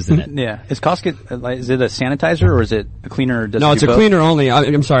counts, isn't it? Yeah. Is caustic, is it a sanitizer or is it a cleaner? No, it's a cleaner only.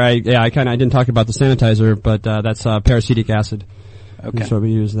 I'm sorry. I didn't talk about the sanitizer, but that's paracetic acid. Okay. That's what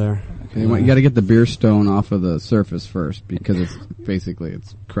we use there. Okay, you got to get the beer stone off of the surface first because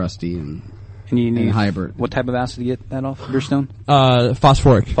it's crusty and you need hybrid. What type of acid to get that off? Beer stone?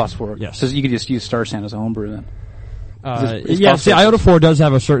 Phosphoric. Phosphoric. Yes. So you could just use Star San as a home brew then. Yes, the iota 4 does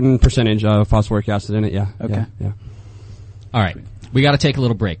have a certain percentage of phosphoric acid in it. Yeah. Okay. Yeah. All right. We got to take a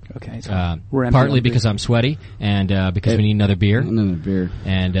little break. Okay. Partly because I'm sweaty and because we need another beer. Another beer.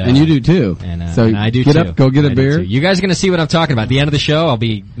 And you do too. And I do get too. Up, go get a beer. You guys are going to see what I'm talking about. At the end of the show,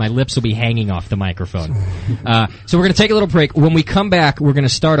 my lips will be hanging off the microphone. So we're going to take a little break. When we come back, we're going to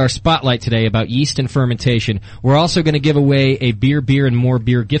start our spotlight today about yeast and fermentation. We're also going to give away a beer, and more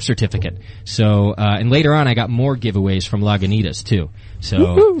beer gift certificate. So, and later on, I got more giveaways from Lagunitas too.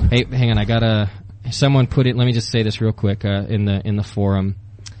 So, hey, hang on, someone put it. Let me just say this real quick in the forum.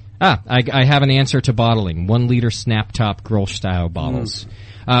 I have an answer to bottling. 1 liter snap top Grolsch style bottles,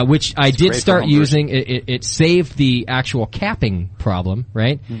 which I did start using. It saved the actual capping problem,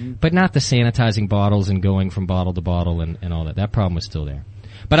 right? Mm-hmm. But not the sanitizing bottles and going from bottle to bottle and all that. That problem was still there.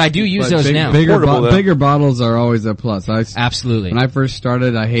 But I do use those now. Bigger bottles are always a plus. Absolutely. When I first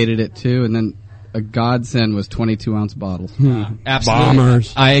started, I hated it too, and then a godsend was 22-ounce bottles. Absolutely.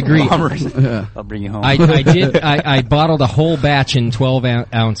 Bombers. I agree. Bombers. I'll bring you home. I did. I bottled a whole batch in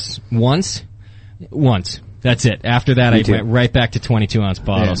 12-ounce once. That's it. After that, I went right back to 22-ounce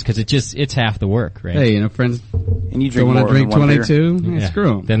bottles because it's half the work, right? Hey, friends, and you don't want to drink 22? Yeah. Screw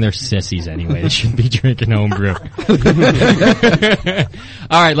them. Then they're sissies anyway. They shouldn't be drinking homebrew.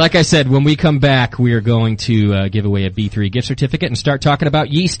 All right, like I said, when we come back, we are going to give away a B3 gift certificate and start talking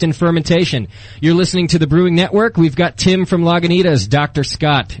about yeast and fermentation. You're listening to the Brewing Network. We've got Tim from Lagunitas, Dr.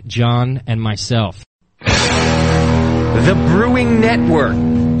 Scott, John, and myself. The Brewing Network,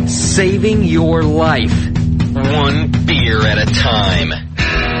 saving your life. 1 beer at a time.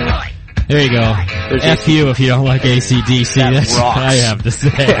 There you go. F you if you don't like AC/DC. That's what I have to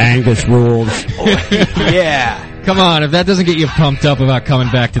say. Angus rules. Yeah. Come on, if that doesn't get you pumped up about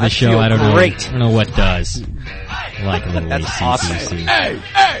coming back to the show, I don't know. I don't know what does. I like a little AC/DC. Awesome. Hey!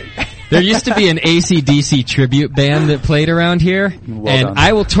 There used to be an AC/DC tribute band that played around here, and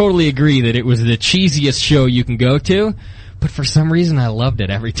I will totally agree that it was the cheesiest show you can go to. But for some reason, I loved it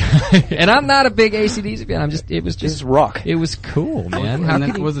every time. And I'm not a big AC/DC fan. It was just rock. It was cool, man.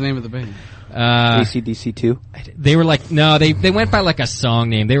 What was the name of the band? AC/DC 2? They were like, no, they went by like a song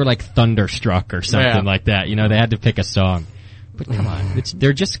name. They were like Thunderstruck or something like that. You know, they had to pick a song. But come on,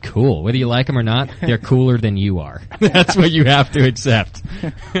 they're just cool. Whether you like them or not, they're cooler than you are. That's what you have to accept.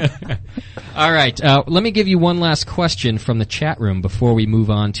 All right, let me give you one last question from the chat room before we move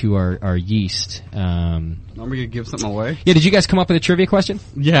on to our yeast. Are we going to give something away? Yeah, did you guys come up with a trivia question?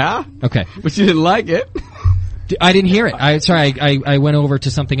 Yeah. Okay. But you didn't like it. I didn't hear it. I went over to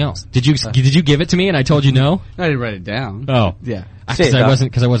something else. Did you give it to me and I told you no? I didn't write it down. Oh. Yeah.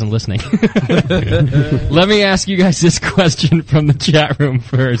 Because I wasn't listening. Let me ask you guys this question from the chat room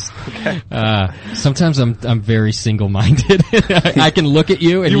first. Okay. Sometimes I'm very single-minded. I can look at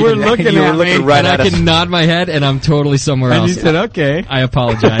you and you were looking at me, right and I can nod my head and I'm totally somewhere else. And you said okay. I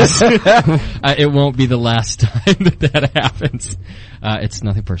apologize. It won't be the last time that happens. It's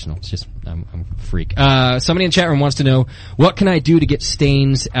nothing personal. It's just I'm a freak. Somebody in the chat room wants to know, what can I do to get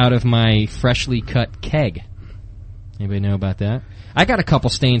stains out of my freshly cut keg? Anybody know about that? I got a couple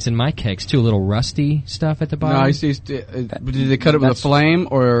stains in my kegs too, a little rusty stuff at the bottom. No, I see. Did they cut it with a flame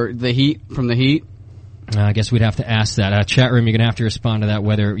or the heat from the heat? I guess we'd have to ask that. Chat room, you're going to have to respond to that,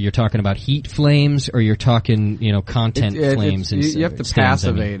 whether you're talking about heat flames or you're talking, content flames. You have to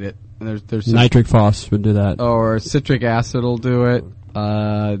passivate it. There's nitric phos would do that. Or citric acid will do it.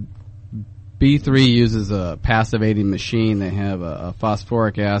 B3 uses a passivating machine. They have a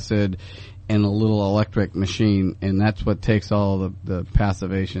phosphoric acid and a little electric machine, and that's what takes all the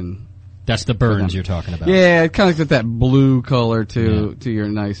passivation. That's the burns you're talking about. Yeah, it kind of gives that blue color to your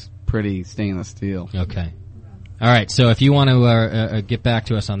nice, pretty stainless steel. Okay. All right. So if you want to get back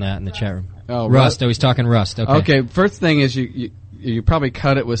to us on that in the chat room. Oh, rust. Oh, he's talking rust. Okay. Okay. First thing is you probably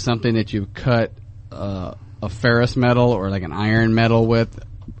cut it with something that you cut a ferrous metal or like an iron metal with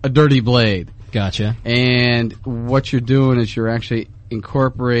a dirty blade. Gotcha. And what you're doing is you're actually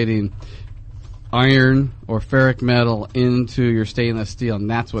incorporating iron or ferric metal into your stainless steel, and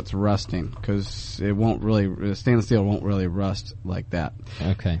that's what's rusting, because stainless steel won't really rust like that.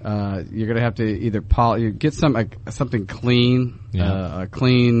 Okay. You're going to have to either get something clean, a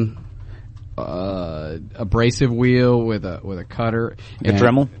clean abrasive wheel with a cutter. A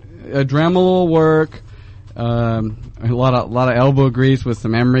Dremel? A Dremel will work. A lot of elbow grease with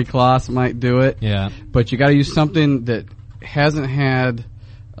some emery cloths might do it. Yeah. But you got to use something that hasn't had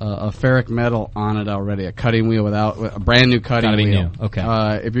a ferric metal on it already. A cutting wheel a brand new cutting wheel. Gotta be new. Okay.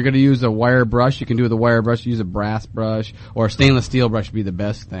 If you're going to use a wire brush, you can do it with a wire brush. Use a brass brush or a stainless steel brush would be the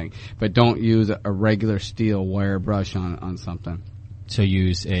best thing. But don't use a regular steel wire brush on something. So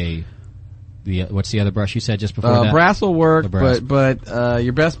use what's the other brush you said just before that? Brass will work, but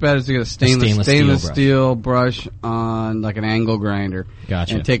your best bet is to get a stainless steel brush on like an angle grinder.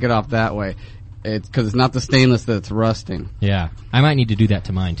 Gotcha. And take it off that way. Because it's not the stainless that's rusting. Yeah. I might need to do that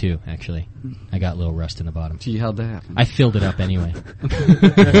to mine too, actually. I got a little rust in the bottom. Gee, how'd that happen? I filled it up anyway.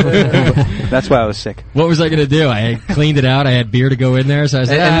 That's why I was sick. What was I going to do? I had cleaned it out. I had beer to go in there, so I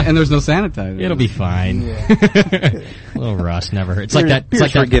was and there's no sanitizer. It'll be fine. A little rust never hurt. It's like that.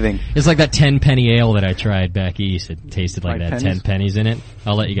 Beer's forgiving. It's like that 10-penny ale that I tried back east. It tasted like that. Pennies? 10 pennies in it.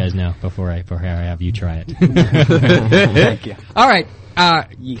 I'll let you guys know before I have you try it. Thank you. All right.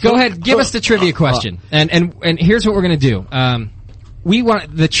 Go ahead. Give us the trivia question. And here's what we're going to do. We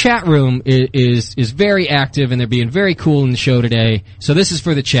want the chat room is very active, and they're being very cool in the show today. So this is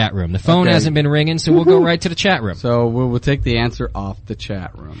for the chat room. The phone hasn't been ringing, so we'll go right to the chat room. So we'll take the answer off the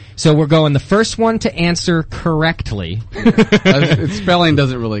chat room. So we're going the first one to answer correctly. Spelling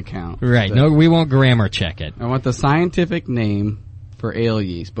doesn't really count. Right. So. No, we won't grammar check it. I want the scientific name for ale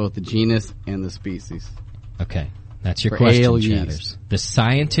yeast, both the genus and the species. Okay. That's your for question, ale chatters. Yeast. The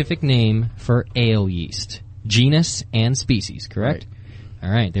scientific name for ale yeast. Genus and species, correct? Right.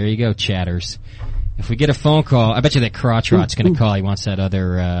 All right, there you go, chatters. If we get a phone call, I bet you that Crotch Rot's going to call. He wants that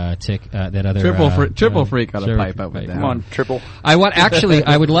other Triple Freak got to pipe up with that. Come on, Triple. I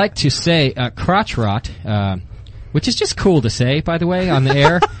would like to say Crotch Rot, which is just cool to say, by the way, on the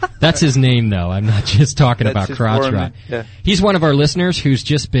air. That's his name, though. I'm not just talking about Crotch Rot. Yeah. He's one of our listeners who's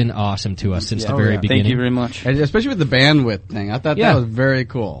just been awesome to us since the very beginning. Thank you very much. And especially with the bandwidth thing. I thought that was very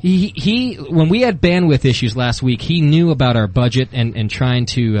cool. He when we had bandwidth issues last week, he knew about our budget and trying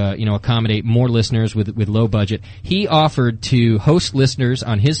to accommodate more listeners with low budget. He offered to host listeners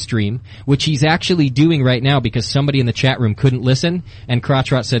on his stream, which he's actually doing right now because somebody in the chat room couldn't listen, and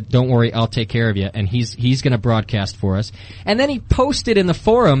Crotch Rot said, "Don't worry, I'll take care of you." And he's going to broadcast for us. And then he posted in the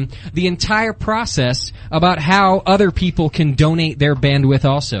forum the entire process about how other people can donate their bandwidth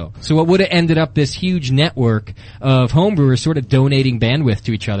also. So it would have ended up this huge network of homebrewers sort of donating bandwidth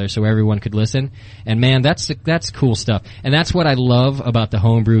to each other so everyone could listen. And man, that's cool stuff. And that's what I love about the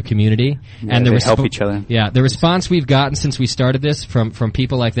homebrew community. Yeah, and they help each other. Yeah, the response we've gotten since we started this from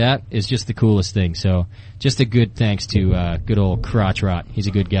people like that is just the coolest thing. So just a good thanks to good old Crotch Rot. He's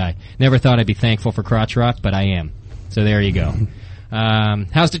a good guy. Never thought I'd be thankful for Crotch Rot, but I am. So there you go.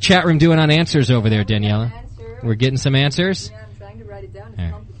 How's the chat room doing on answers over there, Daniela? We're getting some answers? Yeah, I'm trying to write it down.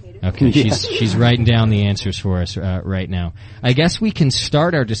 It's complicated. Okay, she's writing down the answers for us right now. I guess we can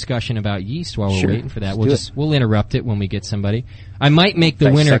start our discussion about yeast while we're waiting for that. We'll interrupt it when we get somebody. I might make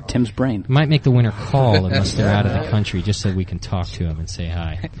the winner Tim's brain. Might make the winner call unless they're out of the country, just so we can talk to him and say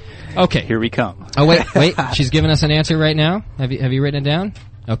hi. Okay, here we come. Oh wait, she's giving us an answer right now. Have you written it down?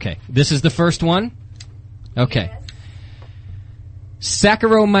 Okay, this is the first one. Okay. Yes.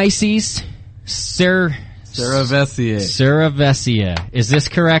 Saccharomyces cerevisiae. Is this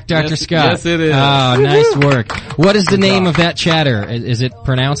correct, Dr. Scott? Yes, it is. Oh, nice work. What is the name of that chatter? Is it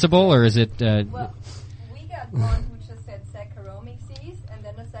pronounceable, or is it... Well, we got one who just said Saccharomyces, and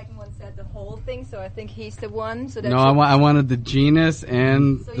then the second one said the whole thing, so I think he's the one. So that's I wanted the genus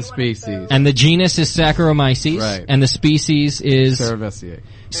and the species. And the genus is Saccharomyces, right. And the species is... Cerevisiae.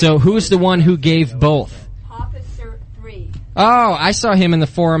 So who's the one who gave both? Oh, I saw him in the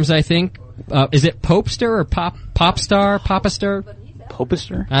forums, I think. Is it Popester or Popstar?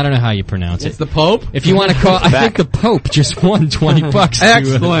 Popister? I don't know how you pronounce it. It's the Pope? If you want to call... I think the Pope just won $20.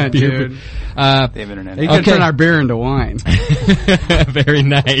 Excellent, dude. They have internet. He can turn our beer into wine. Very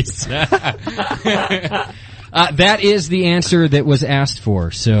nice. That is the answer that was asked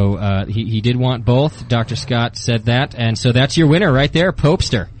for. So he did want both. Dr. Scott said that. And so that's your winner right there,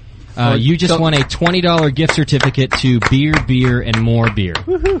 Popester. You just won a $20 gift certificate to Beer, and More Beer.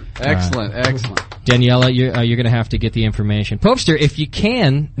 Excellent, excellent. Daniela, you're going to have to get the information. Popester, if you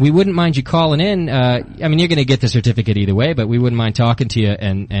can, we wouldn't mind you calling in. I mean, you're going to get the certificate either way, but we wouldn't mind talking to you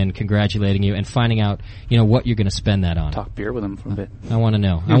and congratulating you and finding out, what you're going to spend that on. Talk beer with them for a bit. I want to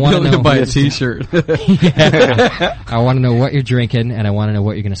know. I want to know. Buy a T-shirt. Yeah. I want to know what you're drinking, and I want to know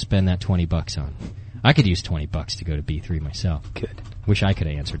what you're going to spend that $20 on. I could use $20 to go to B3 myself. Good. Wish I could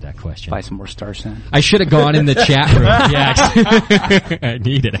have answered that question. Buy some more Star San. I should have gone in the chat room. Yeah, I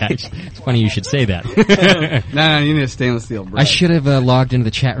need it, actually. It's funny you should say that. No, you need a stainless steel brush. I should have logged into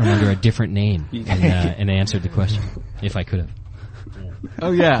the chat room under a different name and answered the question, if I could have.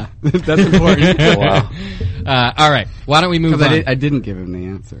 Oh, yeah. That's important. Wow. All right. Why don't we move on? I didn't give him the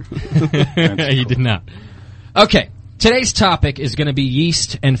answer. You did not. Okay. Today's topic is going to be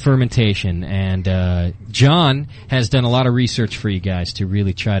yeast and fermentation, and John has done a lot of research for you guys to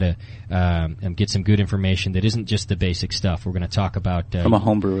really try to get some good information that isn't just the basic stuff. We're going to talk about from a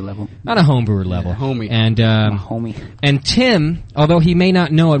homebrewer level. On a homebrewer level, homie, and homie. And Tim, although he may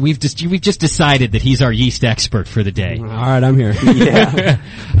not know it, we've just decided that he's our yeast expert for the day. All right, I'm here.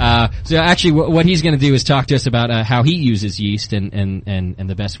 Yeah. So actually, what he's going to do is talk to us about how he uses yeast and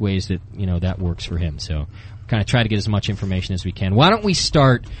the best ways that that works for him. So. Kind of try to get as much information as we can. Why don't we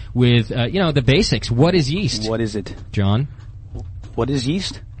start with, the basics? What is yeast? What is it? John? What is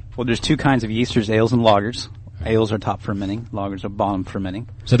yeast? Well, there's two kinds of yeast. There's ales and lagers. Ales are top fermenting. Lagers are bottom fermenting.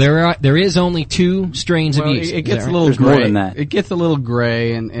 So there is only two strains of yeast. It gets a little There's gray. more than that. It gets a little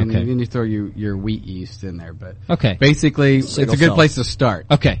gray, and Okay. then you throw your wheat yeast in there. But Okay. basically, it's a good cell. place to start.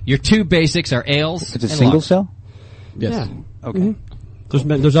 Okay, your two basics are ales It's a and single lagers. cell? Yes. Yeah. Okay.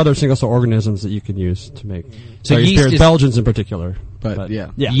 There's other single cell organisms that you can use to make. So various yeast beers, is- Belgians in particular. But yeah.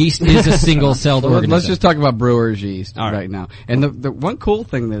 Yeast is a single-celled So organism. let's just talk about brewer's yeast All right. right now. And the one cool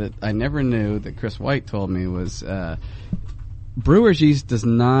thing that I never knew that Chris White told me was brewer's yeast does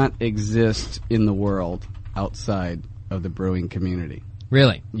not exist in the world outside of the brewing community.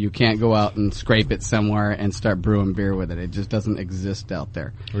 Really? You can't go out and scrape it somewhere and start brewing beer with it. It just doesn't exist out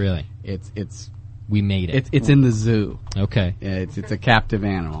there. Really? It's We made it. it's in the zoo. Okay. Yeah, it's a captive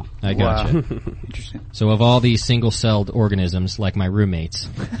animal. I gotcha. Interesting. So of all these single-celled organisms, like my roommates,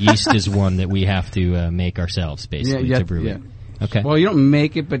 yeast is one that we have to make ourselves, basically, to brew it. Okay. Well, you don't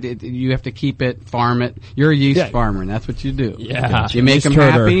make it, but you have to keep it, farm it. You're a yeast farmer, and that's what you do. Yeah. Gotcha. You make them Yeast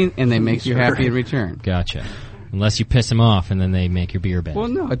herder. happy, and they make you happy in return. Gotcha. Unless you piss them off, and then they make your beer bad. Well,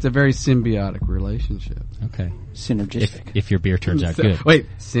 no, it's a very symbiotic relationship. Okay. Synergistic. If your beer turns out good. Wait,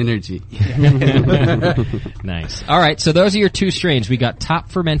 synergy. Nice. All right, so those are your two strains. We got top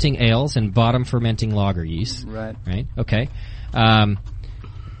fermenting ales and bottom fermenting lager yeast. Right. Right? Okay.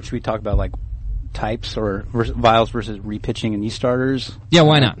 Should we talk about like types or vials versus repitching and yeast starters? Yeah,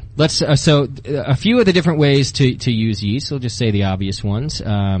 why not? Let's. So a few of the different ways to use yeast. We'll just say the obvious ones.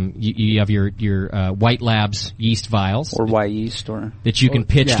 You have your White Labs yeast vials Or Y yeast or... that you can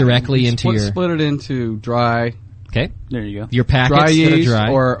pitch Yeah, directly into your. split it into dry Okay. There you go. Your packets dry that yeast are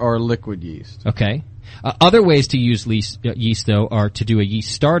dry. or liquid yeast. Okay. Other ways to use yeast, though, are to do a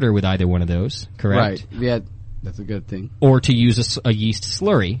yeast starter with either one of those, correct? Right. Yeah, that's a good thing. Or to use a yeast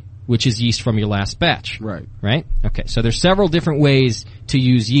slurry, which is yeast from your last batch. Right. Right? Okay, so there's several different ways to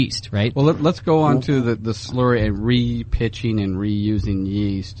use yeast, right? Well, let's go on to the slurry and re-pitching and reusing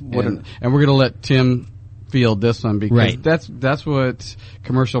yeast. And we're going to let Tim field this one because Right. that's what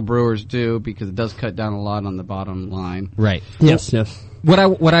commercial brewers do because it does cut down a lot on the bottom line. Right. Yes. What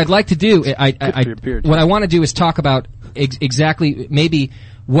I'd like to do, for your beer, what I want to do is talk about exactly maybe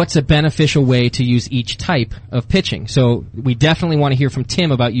what's a beneficial way to use each type of pitching. So we definitely want to hear from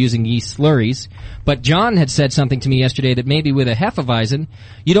Tim about using yeast slurries. But John had said something to me yesterday that maybe with a Hefeweizen,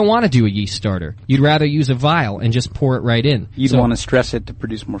 you don't want to do a yeast starter. You'd rather use a vial and just pour it right in. You'd want to stress it to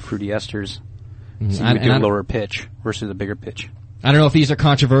produce more fruity esters. So you would do a lower pitch versus a bigger pitch. I don't know if these are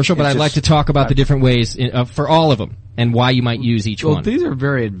controversial, but It's I'd like to just- talk about the different ways for all of them and why you might use each Well, one. these are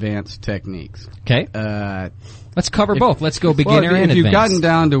very advanced techniques. Okay? Let's cover both. Let's go beginner well, and if you've advanced. gotten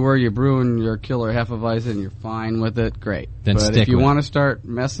down to where you're brewing your killer Hefeweizen and you're fine with it, great. Then but stick if you with want to start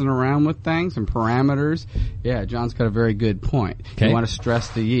messing around with things and parameters, yeah, John's got a very good point. Okay. You want to stress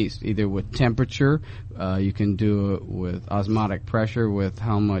the yeast, either with temperature, you can do it with osmotic pressure, with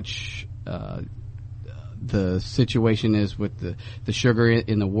how much the situation is with the sugar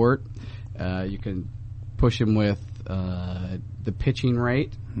in the wort. You can push them with the pitching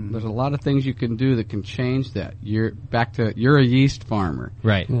rate. There's a lot of things you can do that can change that. You're a yeast farmer,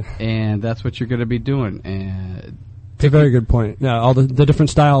 Right. and that's what you're going to be doing. And It's a very good point. Yeah, all the different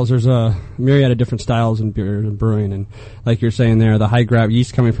styles. There's a myriad of different styles in beer and brewing, and like you're saying there, the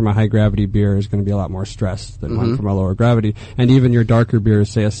yeast coming from a high gravity beer is going to be a lot more stressed than one from a lower gravity. And even your darker beers,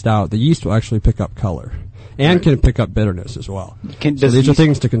 say a stout, the yeast will actually pick up color and can pick up bitterness as well. So these are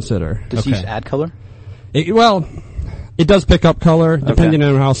things to consider. Does yeast add color? It does pick up color, depending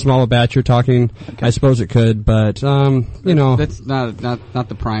on how small a batch you're talking. I suppose it could, but that's not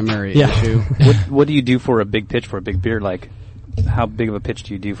the primary issue. What do you do for a big pitch for a big beer? Like, how big of a pitch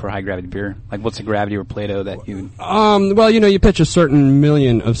do you do for high gravity beer? Like, what's the gravity or Plato that you? You pitch a certain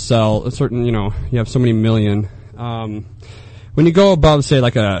million of cell. You have so many million. When you go above, say,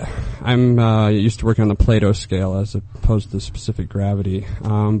 I'm used to working on the Plato scale as opposed to specific gravity.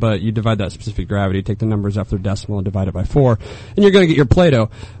 But you divide that specific gravity, take the numbers after decimal and divide it by 4, and you're going to get your Plato.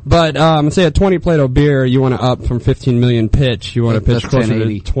 But, say a 20 Plato beer, you want to up from 15 million pitch, you want to pitch closer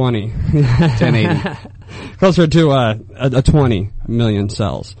to 20. 1080. Closer to a 20 million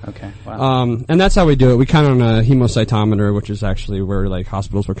cells. Okay, wow. And that's how we do it. We count on a hemocytometer, which is actually where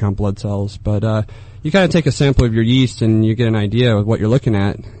hospitals will count blood cells. But you kind of take a sample of your yeast and you get an idea of what you're looking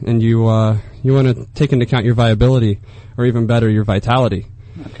at, and you want to take into account your viability, or even better, your vitality.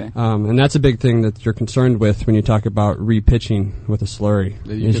 Okay. And that's a big thing that you're concerned with when you talk about repitching with a slurry.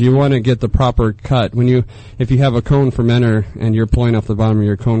 You want to get the proper cut. If you have a cone fermenter and you're pulling off the bottom of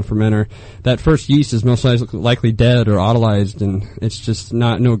your cone fermenter, that first yeast is most likely dead or autolyzed, and it's just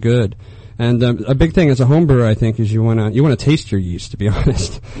no good. And a big thing as a home brewer, I think, is you want to taste your yeast, to be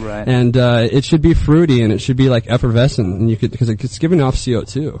honest. Right. And it should be fruity, and it should be like effervescent, and because it's giving off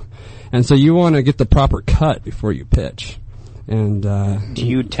CO2. And so you want to get the proper cut before you pitch. And do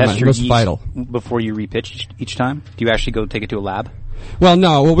you test your yeast vital. before you repitch each time? Do you actually go take it to a lab? Well,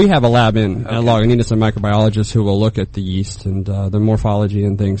 no. Well, we have a lab at Lagunitas, a microbiologist who will look at the yeast and the morphology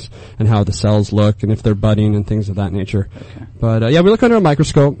and things, and how the cells look, and if they're budding and things of that nature. Okay. But we look under a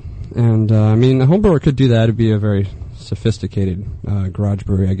microscope, and a home brewer could do that. It'd be a very sophisticated garage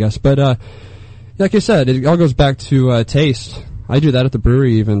brewery, I guess. But like I said, it all goes back to taste. I do that at the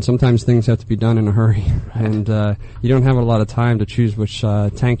brewery even. Sometimes things have to be done in a hurry. Right. And you don't have a lot of time to choose which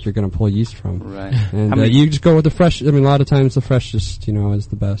tank you're going to pull yeast from. Right. And you just go with the fresh. a lot of times the freshest, is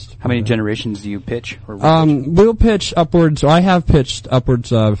the best. How many generations do you pitch? Or we'll pitch upwards. I have pitched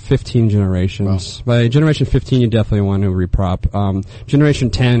upwards of 15 generations. Wow. By generation 15, you definitely want to reprop. Generation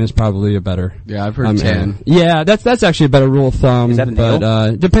 10 is probably a better. Yeah, I've heard 10. Yeah, that's actually a better rule of thumb. Is that an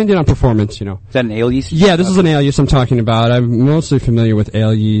ale? Depending on performance, Is that an ale yeast? Yeah, this is an ale yeast I'm talking about. I'm mostly familiar with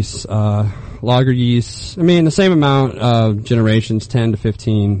ale yeast, lager yeast. The same amount of generations, 10 to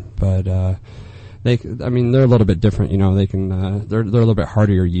 15, but they're a little bit different. They can they're a little bit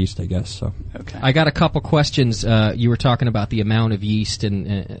hardier yeast, I guess. So okay. I got a couple questions. You were talking about the amount of yeast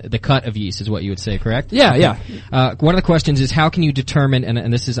and the cut of yeast is what you would say, correct? Yeah, yeah. One of the questions is how can you determine,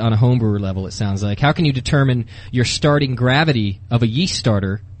 and this is on a homebrewer level, it sounds like, how can you determine your starting gravity of a yeast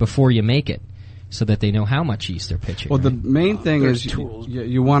starter before you make it, so that they know how much yeast they're pitching? Well, the main thing is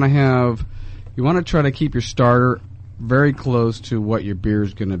you want to try to keep your starter very close to what your beer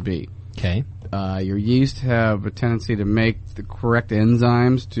is going to be. Okay. Your yeast have a tendency to make the correct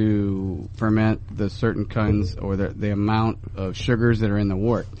enzymes to ferment the certain kinds or the amount of sugars that are in the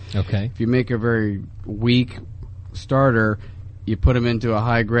wort. Okay. If you make a very weak starter, you put them into a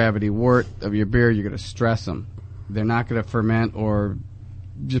high gravity wort of your beer, you're going to stress them. They're not going to ferment or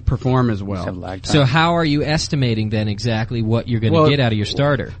just perform as well. So how are you estimating then exactly what you're going to get out of your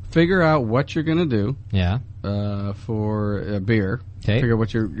starter? Figure out what you're going to do. Yeah. For a beer. Okay. Figure out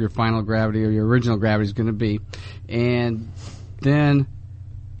what your final gravity or your original gravity is going to be, and then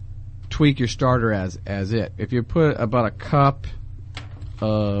tweak your starter as it. If you put about a cup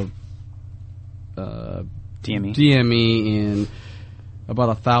of DME in about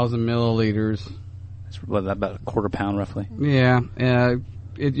 1,000 milliliters. That's about a quarter pound roughly. Yeah.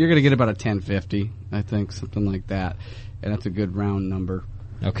 You're going to get about a 1050, I think, something like that, and that's a good round number.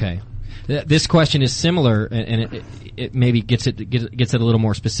 Okay. This question is similar, and it maybe gets it a little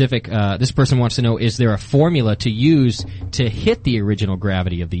more specific. This person wants to know: is there a formula to use to hit the original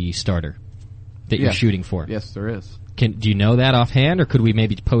gravity of the yeast starter that you're shooting for? Yes, there is. Do you know that offhand, or could we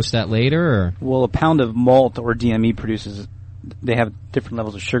maybe post that later? Or? Well, a pound of malt or DME produces. They have different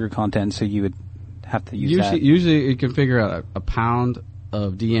levels of sugar content, so you would have to use that. Usually, you can figure out a pound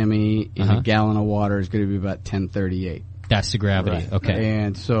of DME in a gallon of water is going to be about 1038. That's the gravity. Right. Okay.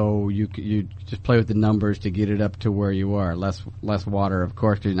 And so you just play with the numbers to get it up to where you are. Less water, of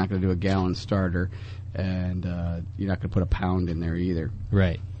course, because you're not going to do a gallon starter, and you're not going to put a pound in there either.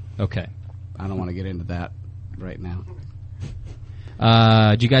 Right. Okay. I don't want to get into that right now.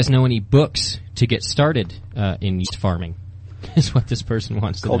 Do you guys know any books to get started in yeast farming? Is what this person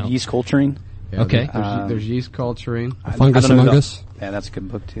wants to know. Called Yeast Culturing. Yeah, Okay. There's yeast culturing. Fungus I don't know Among Us. Yeah, that's a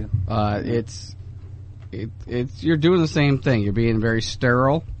good book too. It's you're doing the same thing. You're being very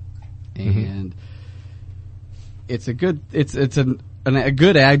sterile, and it's a good a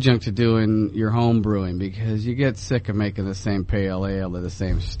good adjunct to doing your home brewing, because you get sick of making the same pale ale or the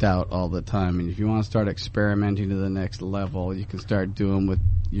same stout all the time. And if you want to start experimenting to the next level, you can start doing with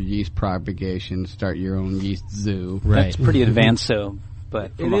your yeast propagation, start your own yeast zoo. Right. That's pretty advanced, so.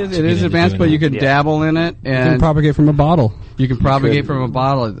 But It is advanced, but you could dabble in it, You can and propagate from a bottle. you can propagate from a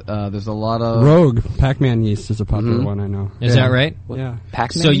bottle. There's a lot of Rogue Pac-Man yeast is a popular one I know. Is that right? Yeah.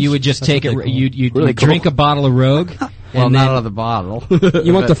 Pac-Man. So you would just take it, you'd Really cool. drink a bottle of Rogue, well, and not then, out of the bottle.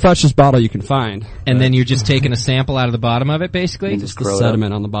 You want the freshest bottle you can find. and then you're just taking a sample out of the bottom of it, basically? Just The grow it up.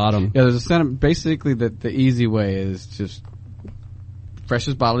 sediment on the bottom. Yeah, there's a sediment. Basically, the easy way is just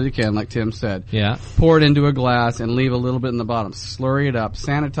freshest bottle you can, like Tim said. Yeah. Pour it into a glass and leave a little bit in the bottom. Slurry it up.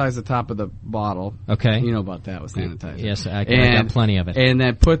 Sanitize the top of the bottle. Okay. You know about that with sanitizer. Yes, I got plenty of it. And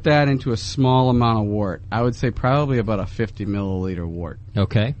then put that into a small amount of wort. I would say probably about a 50 milliliter wort.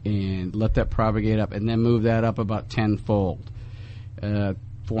 Okay. And let that propagate up, and then move that up about tenfold.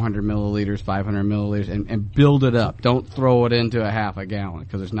 400 milliliters, 500 milliliters, and build it up. Don't throw it into a half a gallon,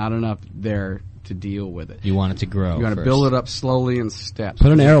 because there's not enough there to deal with it. You want it to grow. You want to first. build it up slowly in steps.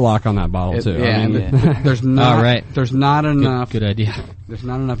 Put an airlock on that bottle too. Yeah, I mean, and there's not. Oh, right. There's not enough. Good idea. There's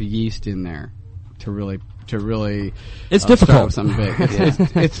not enough yeast in there to really. It's start difficult. with something big.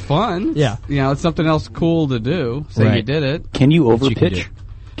 It's fun. Yeah. You know, it's something else cool to do. Say Right. you did it. Can you What you can overpitch?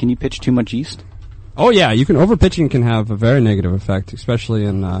 Can you pitch too much yeast? Oh yeah, you can overpitching can have a very negative effect, especially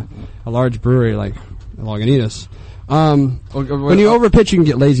in a large brewery like Lagunitas. When you overpitch, you can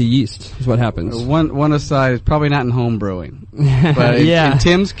get lazy yeast. Is what happens. One aside is probably not in home brewing, but Yeah. in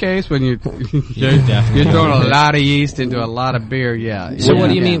Tim's case, when you're throwing a lot of yeast into a lot of beer, yeah. So yeah. what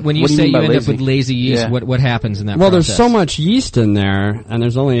do you mean when you What do you say mean you by end up lazy? with lazy yeast? Yeah. What happens in that Well, process? there's so much yeast in there, and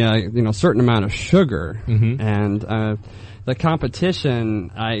there's only a certain amount of sugar, and the competition,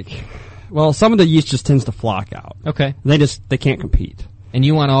 some of the yeast just tends to flock out. Okay. They can't compete. And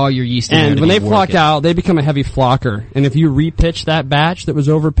you want all your yeast in there And to when be they flock working. out, they become a heavy flocker. And if you repitch that batch that was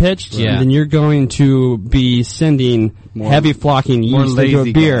overpitched, Yeah. then you're going to be sending heavy flocking more yeast into a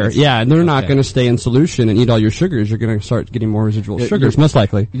lazy beer. guys. Yeah, and they're not Okay. going to stay in solution and eat all your sugars. You're going to start getting more residual sugars, most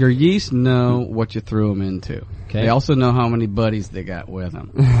likely. Your yeast know what you threw them into. Okay. They also know how many buddies they got with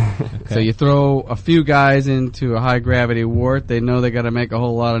them. So you throw a few guys into a high gravity wort, they know they got to make a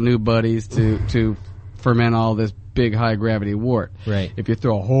whole lot of new buddies to ferment all this big high gravity wort. Right. If you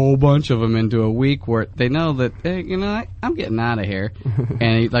throw a whole bunch of them into a weak wort, they know that, hey, I'm getting out of here.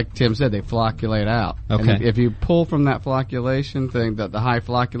 And like Tim said, they flocculate out. Okay. And if you pull from that flocculation thing, the high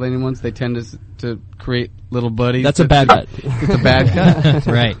flocculating ones, they tend to create little buddies. That's a bad bet. It's a bad cut.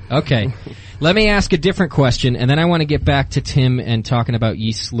 Right. Okay. Let me ask a different question, and then I want to get back to Tim and talking about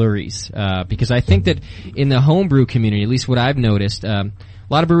yeast slurries, because I think that in the homebrew community, at least what I've noticed, a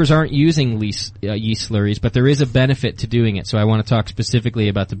lot of brewers aren't using yeast slurries, but there is a benefit to doing it. So I want to talk specifically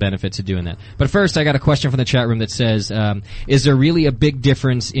about the benefits of doing that. But first, I got a question from the chat room that says, is there really a big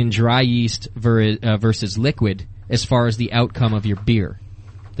difference in dry yeast versus liquid as far as the outcome of your beer?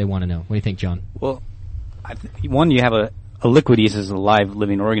 They want to know. What do you think, John? Well, one, you have a liquid yeast is a live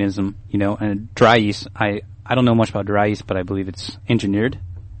living organism, and a dry yeast, I don't know much about dry yeast, but I believe it's engineered.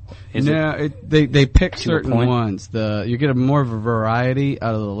 They pick To a certain point? ones. You get more of a variety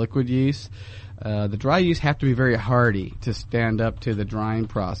out of the liquid yeast. The dry yeast have to be very hardy to stand up to the drying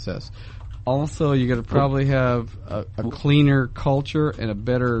process. Also, you're going to probably have a cleaner culture and a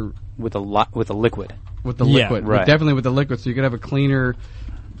better with a liquid. with the Yeah, liquid. right. Definitely with the liquid. So you could have a cleaner,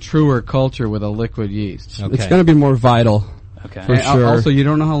 truer culture with a liquid yeast. Okay. It's going to be more vital. Okay. For And sure. Also, you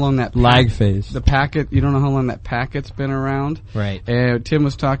don't know how long that Lag phase. The packet, you don't know how long that packet's been around. Right. And Tim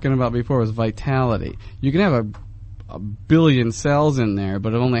was talking about before was vitality. You can have a billion cells in there,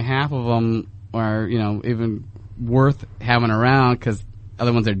 but only half of them are, even worth having around because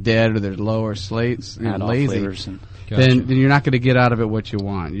other ones are dead or they're low or slates, Add all lazy. flavors and Then you're not going to get out of it what you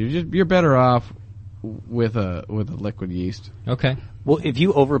want. You're better off with a liquid yeast. Okay. well, if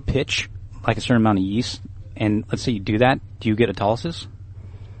you overpitch like a certain amount of yeast, and let's say you do that, do you get autolysis?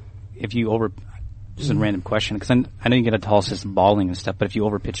 If you just a random question, because I know you get autolysis and balling and stuff, but if you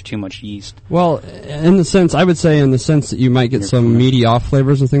overpitch too much yeast, Well, I would say in the sense that you might get some meaty off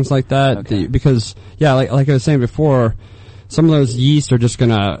flavors and things like that, Okay. because, like I was saying before, some of those yeast are just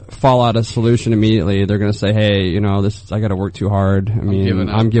gonna fall out of solution immediately. They're gonna say, hey, I gotta work too hard. giving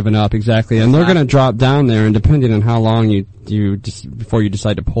up. I'm giving up, exactly. And they're gonna drop down there, and depending on how long you before you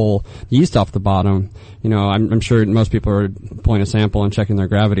decide to pull yeast off the bottom. I'm sure most people are pulling a sample and checking their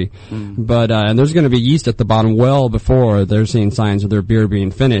gravity, but and there's going to be yeast at the bottom well before they're seeing signs of their beer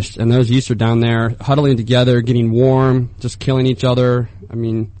being finished, and those yeast are down there huddling together, getting warm, just killing each other.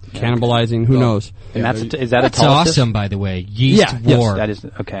 Cannibalizing. Who knows? And is that that's a awesome, by the way. Yeast war. Yes, that is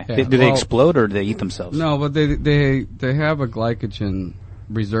okay. Yeah. Do they explode or do they eat themselves? No, but they have a glycogen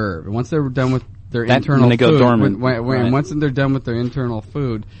reserve. And once they're done with their internal when they go food, dormant, once they're done with their internal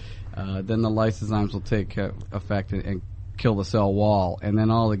food, then the lysozymes will take effect and kill the cell wall, and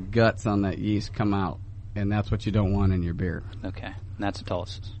then all the guts on that yeast come out, and that's what you don't want in your beer. Okay, and that's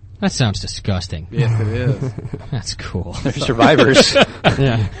autolysis. That sounds disgusting. Yes, it is. That's cool. They're survivors.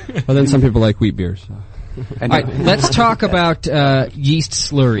 Yeah. Well, then some people like wheat beers. So. All right, let's talk about yeast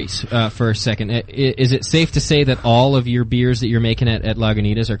slurries for a second. Is it safe to say that all of your beers that you're making at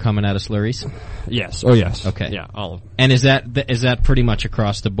Lagunitas are coming out of slurries? Yes. Oh, yes. Okay. Yeah, all of them. And is that pretty much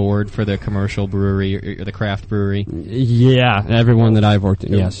across the board for the commercial brewery or the craft brewery? Yeah, everyone that I've worked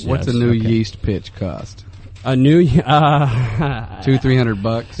in. Yes. What's a new yeast pitch cost? A new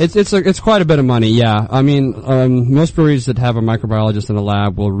 $200-300. It's quite a bit of money. Yeah, most breweries that have a microbiologist in a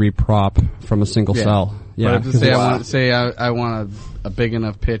lab will reprop from a single cell. Yeah, but if I want a big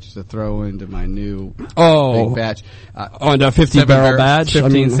enough pitch to throw into my new big batch. And a 50-barrel batch?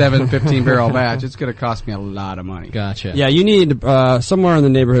 15 barrel batch. It's going to cost me a lot of money. Gotcha. Yeah, you need somewhere in the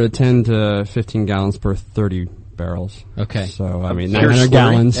neighborhood of 10 to 15 gallons per 30 barrels. Okay. So, 900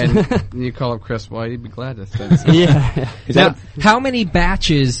 gallons. And you call up Chris White, he'd be glad to send some. Yeah. Now, how many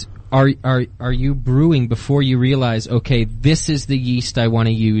batches are you brewing before you realize, okay, this is the yeast I want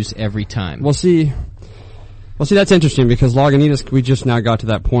to use every time? Well, see, that's interesting because Lagunitas, we just now got to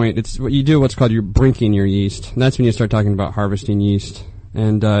that point. It's what you do, what's called you're brinking your yeast. And that's when you start talking about harvesting yeast.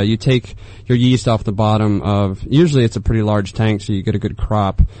 And you take your yeast off the bottom of, usually it's a pretty large tank, so you get a good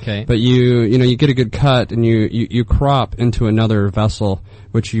crop. Okay. But you get a good cut, and you crop into another vessel,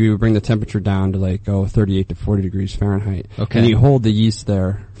 which you bring the temperature down to 38 to 40 degrees Fahrenheit. Okay. And you hold the yeast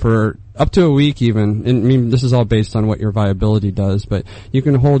there for up to a week even. And this is all based on what your viability does, but you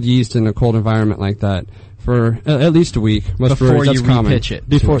can hold yeast in a cold environment like that for at least a week. Before you repitch it.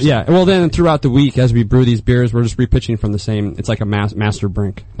 Well, then throughout the week, as we brew these beers, we're just repitching from the same. It's like a master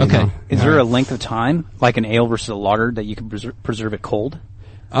brink. Okay. Is there a length of time, like an ale versus a lager, that you can preserve it cold?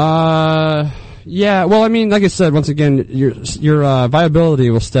 Yeah. Well, like I said, once again, your viability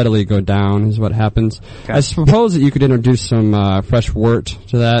will steadily go down. Is what happens. Okay. I suppose that you could introduce some fresh wort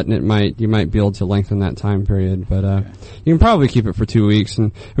to that, and you might be able to lengthen that time period. But you can probably keep it for 2 weeks.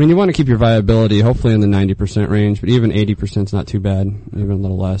 And you want to keep your viability hopefully in the 90% range, but even 80% is not too bad, even a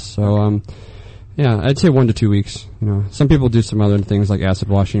little less. So yeah, I'd say 1 to 2 weeks. Some people do some other things like acid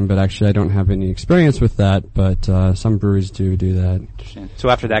washing, but actually I don't have any experience with that. But some breweries do that. So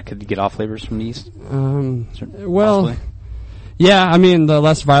after that, could you get off flavors from the yeast? Well, yeah. The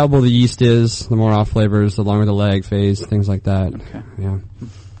less viable the yeast is, the more off flavors, the longer the lag phase, things like that. Okay. Yeah.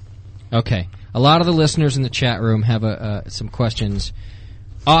 Okay. A lot of the listeners in the chat room have some questions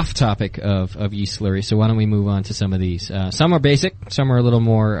off topic of yeast slurry. So why don't we move on to some of these? Some are basic, some are a little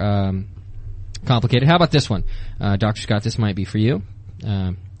more complicated. How about this one? Dr. Scott, this might be for you.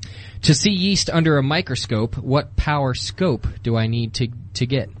 To see yeast under a microscope, what power scope do I need to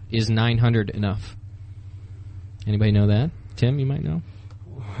get? Is 900 enough? Anybody know that? Tim, you might know.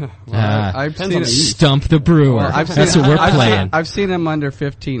 I've seen Stump the brewer. That's what we're playing. I've seen them under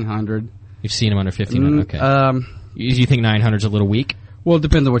 1500. You've seen them under 1500. Okay. You think 900 is a little weak? Well, it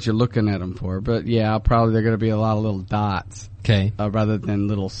depends on what you're looking at them for, but yeah, probably they're going to be a lot of little dots. Okay. Rather than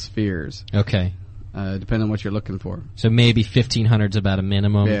little spheres. Okay. Depending on what you're looking for. So maybe 1500 is about a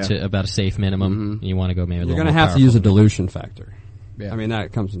minimum, about a safe minimum. Mm-hmm. You want to go maybe a little more. You're going to have to use a dilution factor. Yeah.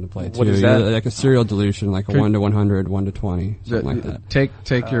 That comes into play too. What is that? Like a serial dilution, like a 1 to 100, 1 to 20, something like that. Take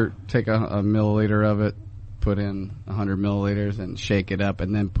a milliliter of it, put in 100 milliliters, and shake it up,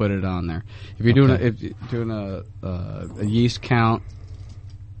 and then put it on there. If you're doing a yeast count,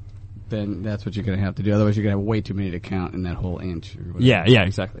 then that's what you're going to have to do. Otherwise, you're going to have way too many to count in that whole inch. Or yeah,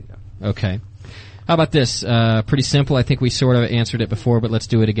 exactly. Yeah. Okay. How about this? Pretty simple. I think we sort of answered it before, but let's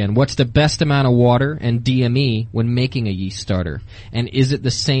do it again. What's the best amount of water and DME when making a yeast starter? And is it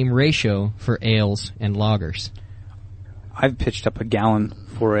the same ratio for ales and lagers? I've pitched up a gallon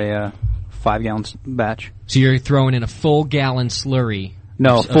for a 5 gallon batch. So you're throwing in a full gallon slurry?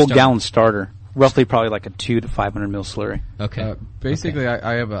 No, a full gallon starter. Roughly probably like a 200 to 500 mil slurry. Okay. Basically, okay.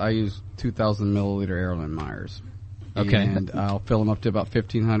 I use 2,000 milliliter Erlen Myers. Okay. And I'll fill them up to about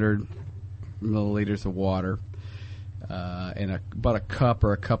 1,500 milliliters of water, and about a cup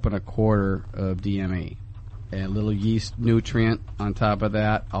or a cup and a quarter of DME. a little yeast nutrient on top of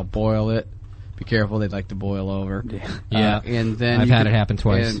that. I'll boil it. Be careful; they'd like to boil over. Yeah, and then I've had it happen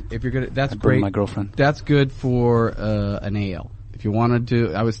twice. And if you're gonna, that's burned great. my girlfriend. That's good for an ale. If you want to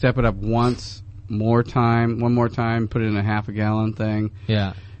do, I would step it up one more time, put it in a half a gallon thing.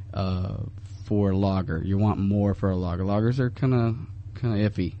 Yeah. For lager, you want more for a lager. Lagers are kind of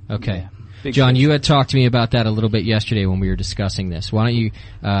iffy. Okay. Yeah. John, you had talked to me about that a little bit yesterday when we were discussing this. Why don't you,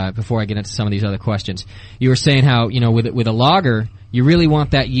 before I get into some of these other questions, you were saying how, with a lager, you really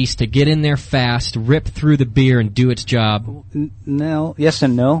want that yeast to get in there fast, rip through the beer, and do its job. No, yes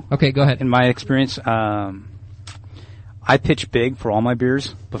and no. Okay, go ahead. In my experience, I pitch big for all my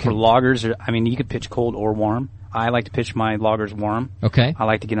beers, but for lagers, you could pitch cold or warm. I like to pitch my lagers warm. Okay. I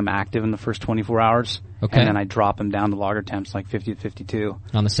like to get them active in the first 24 hours. Okay. And then I drop them down to lager temps like 50 to 52.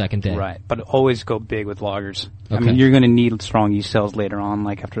 On the second day. Right. But always go big with lagers. Okay. You're going to need strong yeast cells later on,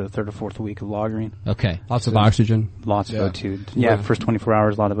 like after the third or fourth week of lagering. Okay. Lots of oxygen. Lots of O2. Yeah, first 24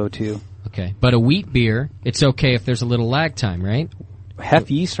 hours, a lot of O2. Okay. But a wheat beer, it's okay if there's a little lag time, right? Hef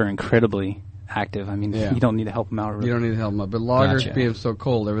yeast are incredibly active. You don't need to help them out. Really. You don't need to help them out. But lagers Gotcha. being so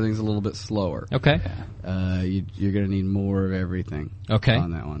cold, everything's a little bit slower. Okay. You're going to need more of everything. Okay.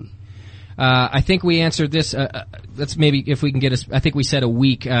 On that one. I think we answered this. Let's maybe, if we can get I think we said a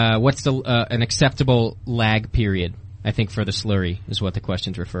week. What's an acceptable lag period? I think for the slurry is what the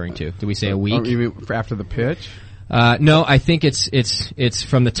question's referring to. Do we say a week? Oh, you mean for after the pitch? No, I think it's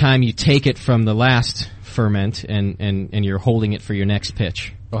from the time you take it from the last ferment and you're holding it for your next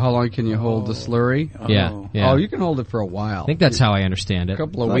pitch. Well, how long can you hold the slurry? Yeah. Oh, you can hold it for a while. I think that's how I understand it. A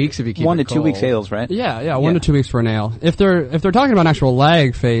couple of weeks if you keep 1 it to 2 weeks cold. ales, right? Yeah, 1 to 2 weeks for an ale. If they're talking about an actual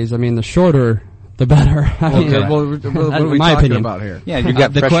lag phase, the shorter the better. What are we my talking opinion. about here? Yeah, you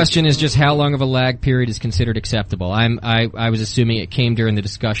got the pressure. question is just how long of a lag period is considered acceptable. I was assuming it came during the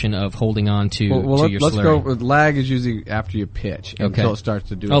discussion of holding on to your let's slurry. go with lag is usually after you pitch until it starts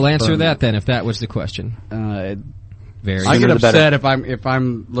to do. I'll its answer ferment. that then if that was the question. Very. I get Sooner the better. upset if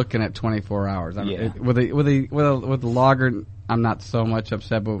I'm looking at 24 hours. With a lager, I'm not so much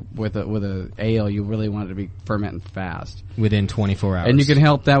upset, but with a ale, you really want it to be fermenting fast Within 24 hours. and you can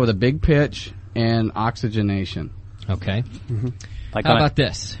help that with a big pitch and oxygenation. Okay. Like How about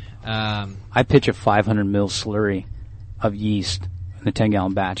this? I pitch a 500 ml slurry of yeast in a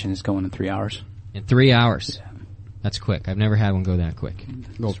 10-gallon batch, and it's going in 3 hours. In 3 hours. That's quick. I've never had one go that quick.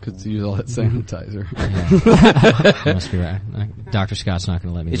 Well, because you use all that sanitizer. You must be right. Dr. Scott's not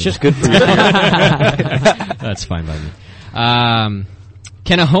going to let me It's do just that. good for you. That's fine by me.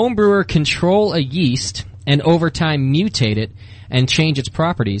 Can a home brewer control a yeast and over time mutate it and change its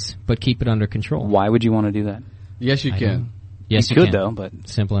properties, but keep it under control? Why would you want to do that? Yes, you can. Yes, You you could, can. though, but...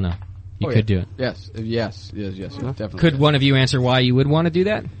 Simple enough. You Oh, could yeah. do it. Yes, definitely. Could one of you answer why you would want to do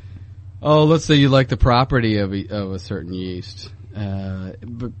that? Oh, let's say you like the property of a certain yeast.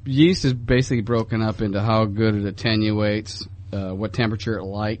 But yeast is basically broken up into how good it attenuates, what temperature it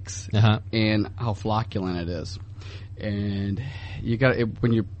likes, and how flocculent it is. And you got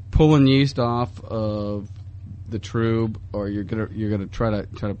when you're pulling yeast off of the trube, or you're gonna try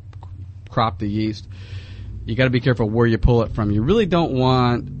to crop the yeast. You got to be careful where you pull it from. You really don't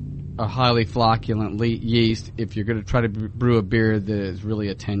want a highly flocculent yeast if you're going to try to brew a beer that is really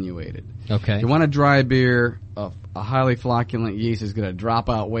attenuated. Okay. You want a dry beer, a highly flocculent yeast is going to drop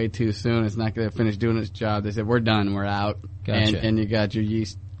out way too soon. It's not going to finish doing its job. They said, we're done, we're out. Gotcha. And you got your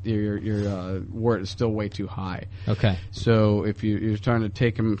yeast, your wort is still way too high. Okay. So if you're trying to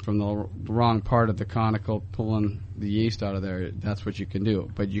take them from the wrong part of the conical, pulling the yeast out of there, that's what you can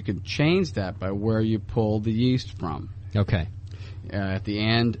do. But you can change that by where you pull the yeast from. Okay. At the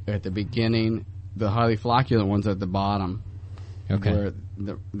end, at the beginning, the highly flocculent ones at the bottom. Okay. Where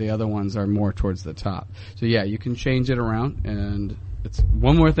the other ones are more towards the top. So yeah, you can change it around, and it's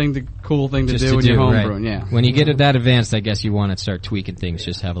one more cool thing to do when you're homebrewing. Yeah. When you get it that advanced, I guess you want to start tweaking things,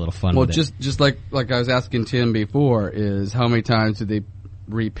 just have a little fun Well, with it. just like I was asking Tim before, is how many times do they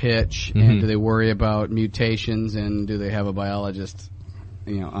repitch, and do they worry about mutations, and do they have a biologist,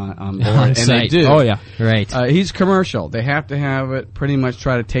 on board? On and site. they do. Oh, yeah. Right. He's commercial. They have to have it pretty much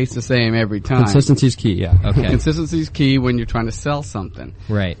try to taste the same every time. Consistency's key, yeah. Okay. Consistency's key when you're trying to sell something.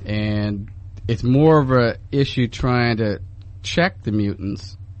 Right. And it's more of a issue trying to check the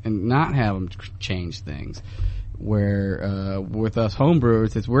mutants and not have them change things. Where with us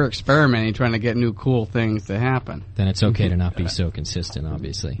homebrewers, we're experimenting, trying to get new cool things to happen. Then it's okay to not be so consistent,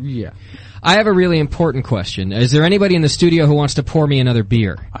 obviously. Yeah. I have a really important question. Is there anybody in the studio who wants to pour me another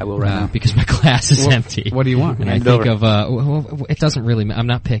beer? I will right now. Because my glass is empty. What do you want? And I Hand it think over. of, it doesn't really, I'm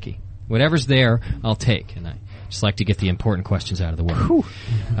not picky. Whatever's there, I'll take. And I, Just like to get the important questions out of the way.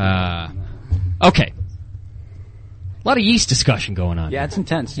 Okay. A lot of yeast discussion going on. Yeah, it's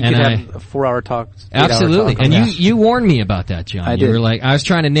intense. You And could have a 4-hour talk. 8-hour Absolutely. talk. And you warned me about that, John. I You did. were like, I was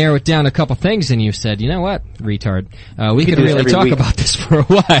trying to narrow it down to a couple things, and you said, you know what, retard, we could do this really every talk week. about this for a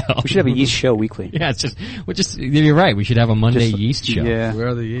while. We should have a yeast show weekly. Yeah, you're right. We should have a Monday Just- yeast show. Yeah. Where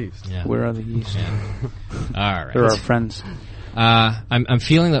are the yeast? Yeah. Where are the yeast? All right. They're our friends. I'm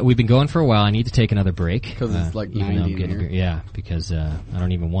feeling that we've been going for a while. I need to take another break. Because it's like even though 90 I'm getting, in here. yeah, because I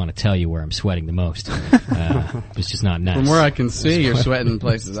don't even want to tell you where I'm sweating the most. It's just not nice. From where I can see, you're sweating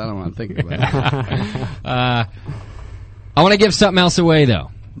places I don't want to think about. I want to give something else away,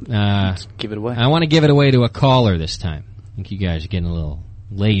 though. Let's give it away. I want to give it away to a caller this time. I think you guys are getting a little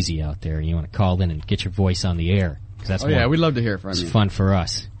lazy out there, and you want to call in and get your voice on the air. 'Cause that's Yeah, we'd love to hear from it's you. fun for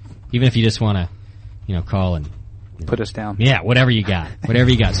us. Even if you just want to, call and Put us down. yeah, whatever you got.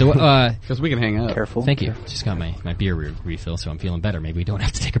 So, Because we can hang up. Careful. thank you. Just got my beer refill, so I'm feeling better. Maybe we don't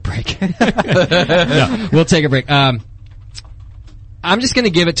have to take a break. No, we'll take a break. I'm just going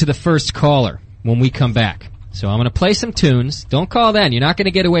to give it to the first caller when we come back. So I'm going to play some tunes. Don't call then. You're not going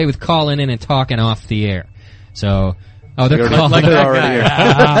to get away with calling in and talking off the air. So, they're calling. Like they're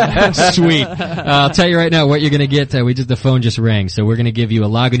already here. Sweet. I'll tell you right now what you're going to get. The phone just rang. So we're going to give you a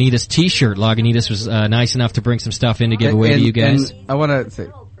Lagunitas t-shirt. Lagunitas was nice enough to bring some stuff in to give away to you guys. And I want to say,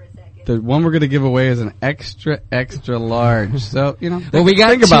 the one we're going to give away is an extra, extra large. So, Well, we got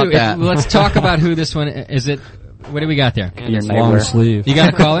think two. about that. Let's talk about who this one is. What do we got there? And your Long nightwear. sleeve. You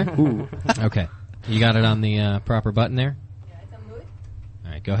got a caller? Okay. You got it on the proper button there?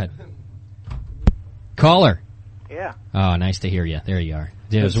 All right, go ahead. Caller. Yeah. Oh, nice to hear you. There you are.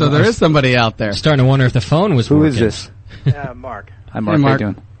 Dude, So there is somebody out there. starting to wonder if the phone was Who working. is this? Mark. Hi, Mark. Hey, How you Mark.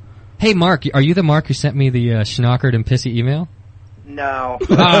 doing? Hey, Mark, are you the Mark who sent me the schnockered and pissy email? No.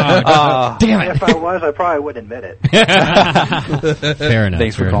 Oh, damn it. If I was, I probably wouldn't admit it. Fair enough.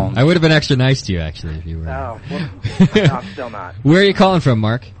 Thanks for fair calling. enough. I would have been extra nice to you, actually, if you were. No, well, no, I'm still not. Where are you calling from,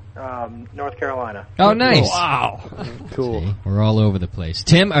 Mark? North Carolina. Oh, nice. Wow. Cool. See, we're all over the place.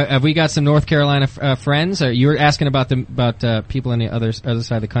 Tim, have we got some North Carolina friends? You were asking about people on the other side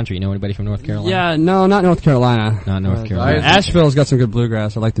of the country. You know anybody from North Carolina? Yeah, no, not North Carolina. Not North Carolina. Asheville's got some good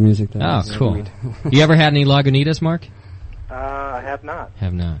bluegrass. I like the music there. Oh, cool. You ever had any Lagunitas, Mark? I have not.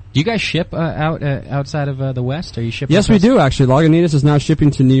 Have not. Do you guys ship outside of the West? Are you shipping? Yes, we do, actually. Lagunitas is now shipping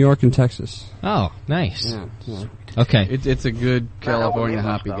to New York and Texas. Oh, nice. Yeah. Okay. It's a good California Not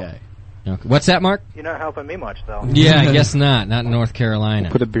hoppy helping me guy. Okay. What's that, Mark? You're not helping me much, though. Yeah, I guess not. Not in North Carolina.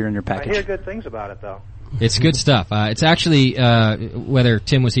 Put a beer in your I hear package. good things about it, though. It's good stuff. It's actually, whether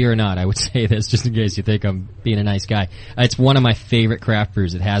Tim was here or not, I would say this just in case you think I'm being a nice guy. It's one of my favorite craft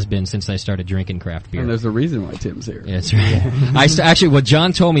brews. It has been since I started drinking craft beer. And there's a reason why Tim's here. Yeah, that's right. Actually, when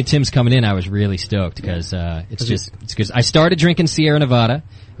John told me Tim's coming in, I was really stoked because it's good. I started drinking Sierra Nevada,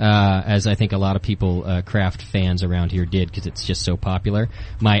 as I think a lot of people, craft fans around here did because it's just so popular.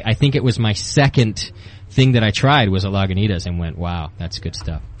 I think it was my second thing that I tried was a Lagunitas and went, wow, that's good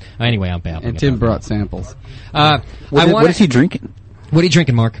stuff. Anyway, I'm babbling. And Tim brought samples. What is he drinking? What are you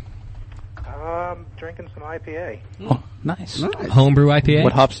drinking, Mark? Drinking some IPA. Oh, nice. Homebrew IPA?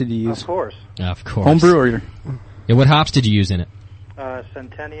 What hops did you use? Of course. Of course. Homebrew or your... Yeah, what hops did you use in it?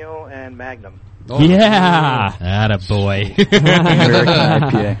 Centennial and Magnum. Yeah! Attaboy. American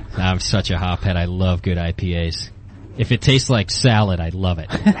IPA. I'm such a hophead. I love good IPAs. If it tastes like salad, I love it.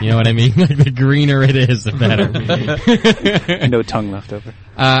 You know what I mean? Like the greener it is, the better. No tongue left over.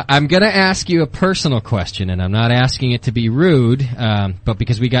 I'm going to ask you a personal question, and I'm not asking it to be rude, but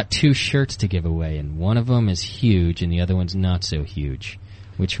because we got 2 shirts to give away, and one of them is huge, and the other one's not so huge.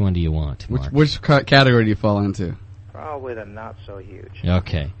 Which one do you want, Mark? Which category do you fall into? Probably the not so huge.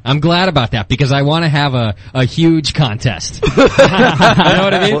 Okay. I'm glad about that because I want to have a huge contest. You know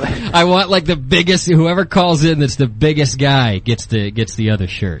what I mean? I want like the biggest, whoever calls in that's the biggest guy gets the other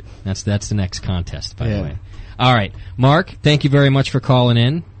shirt. That's the next contest, by the way. All right. Mark, thank you very much for calling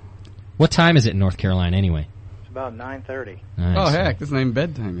in. What time is it in North Carolina anyway? It's about 9:30. Nice. Oh, heck, it's not even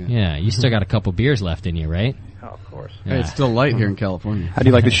bedtime yet. Yeah, you still got a couple beers left in you, right? Oh, of course. Hey, it's still light here in California. How do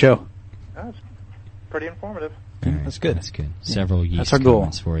you like the show? It's pretty informative. That's good. That's good. Several yeast That's our goal.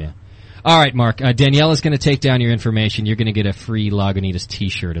 comments for you. All right, Mark. Daniela's going to take down your information. You're going to get a free Lagunitas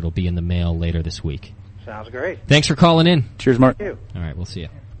T-shirt. It'll be in the mail later this week. Sounds great. Thanks for calling in. Cheers, Mark. Thank you. All right, we'll see you.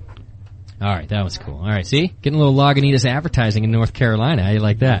 All right, that was cool. All right, see? Getting a little Lagunitas advertising in North Carolina. How you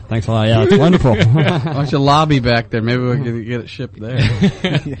like that? Thanks a lot. Yeah, it's wonderful. Why don't you lobby back there? Maybe we can get it shipped there.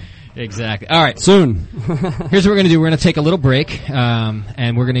 Exactly. All right. Soon. Here's what we're going to do. We're going to take a little break,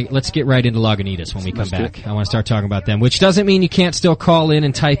 and let's get right into Lagunitas when we come back. I want to start talking about them, which doesn't mean you can't still call in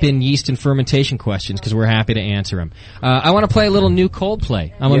and type in yeast and fermentation questions, because we're happy to answer them. I want to play a little new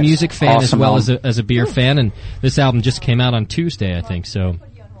Coldplay. I'm a music fan as well as a beer fan, and this album just came out on Tuesday, I think, so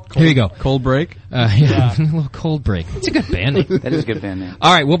here you go. Cold break? Yeah, a little Cold Break. It's a good band name. That is a good band name.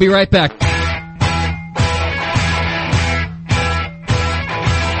 All right, we'll be right back.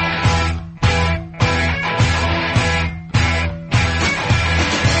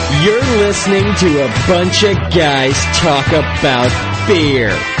 You're listening to a bunch of guys talk about beer.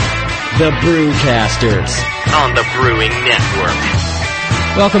 The Brewcasters On the Brewing Network.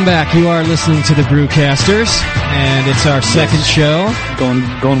 Welcome back. You are listening to the Brewcasters, and it's our second show.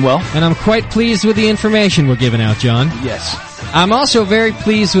 Going well? And I'm quite pleased with the information we're giving out, John. Yes. I'm also very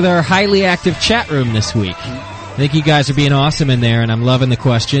pleased with our highly active chat room this week. I think you guys are being awesome in there, and I'm loving the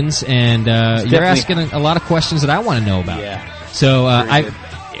questions, and you're asking a lot of questions that I want to know about. Yeah. So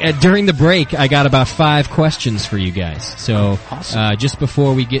during the break, I got about 5 questions for you guys. So awesome. Just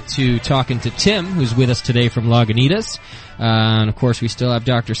before we get to talking to Tim, who's with us today from Lagunitas, and of course we still have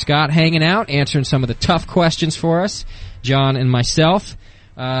Dr. Scott hanging out, answering some of the tough questions for us, John and myself.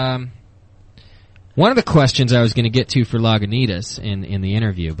 One of the questions I was going to get to for Lagunitas in the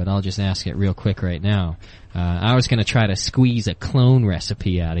interview, but I'll just ask it real quick right now. I was going to try to squeeze a clone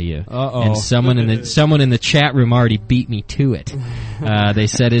recipe out of you. Uh-oh. And someone in the chat room already beat me to it. They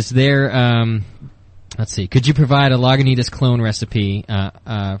said, is there, let's see, could you provide a Lagunitas clone recipe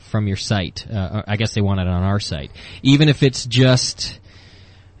from your site? I guess they want it on our site. Even if it's just,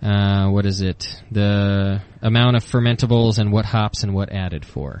 what is it? The amount of fermentables and what hops and what added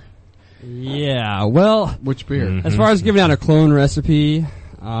for. Yeah, well, Which beer? Mm-hmm. as far as giving out a clone recipe,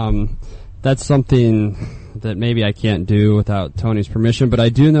 that's something that maybe I can't do without Tony's permission, but I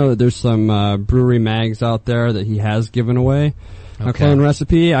do know that there's some brewery mags out there that he has given away a clone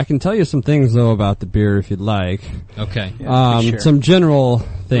recipe. I can tell you some things, though, about the beer if you'd like. Okay. Sure. Some general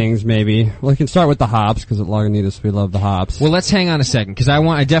things, maybe. Well, we can start with the hops, because at Lagunitas we love the hops. Well, let's hang on a second, because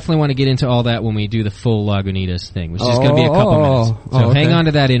I definitely want to get into all that when we do the full Lagunitas thing, which is going to be a couple minutes. So hang on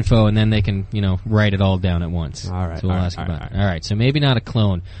to that info, and then they can, write it all down at once. All right. So we'll ask about it. All right. So maybe not a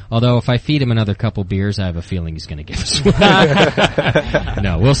clone. Although if I feed him another couple beers, I have a feeling he's going to give us one.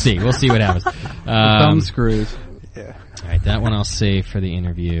 No, we'll see. We'll see what happens. Thumb screws. Yeah. All right, that one I'll save for the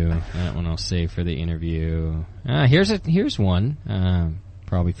interview. Here's one,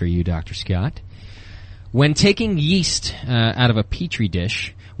 probably for you, Dr. Scott. When taking yeast out of a petri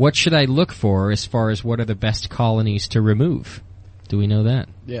dish, what should I look for as far as what are the best colonies to remove? Do we know that?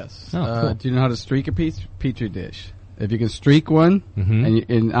 Yes. Oh, cool. Do you know how to streak a petri dish? If you can streak one, Mhm.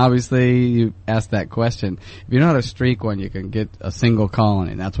 and obviously you asked that question, if you know how to streak one, you can get a single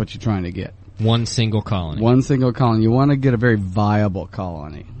colony. That's what you're trying to get. One single colony. One single colony. You want to get a very viable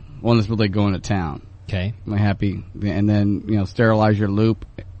colony, one that's really going to town. Okay. I'm happy, and then sterilize your loop,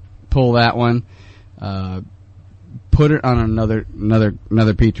 pull that one, put it on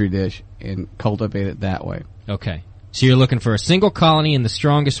another petri dish, and cultivate it that way. Okay. So you're looking for a single colony and the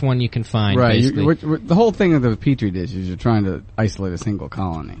strongest one you can find, Right. basically. The whole thing of the petri dish is you're trying to isolate a single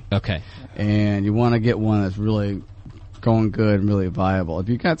colony. Okay. And you want to get one that's really going good and really viable. If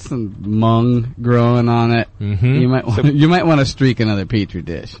you got some mung growing on it, you might want to streak another petri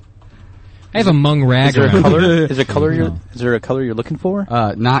dish. I have a mung rag Is there a around. color? Is there a color you're looking for?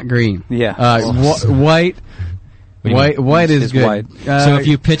 Not green. Yeah. White. White is Is good. white. So if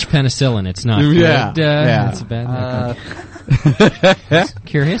you pitch penicillin, it's not Yeah, good. yeah. It's a bad. Just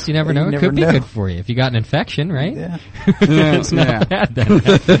curious, you never know. It never could be know. good for you if you got an infection, right? Yeah. It's not bad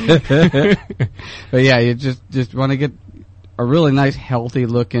then. But yeah, you just want to get a really nice, healthy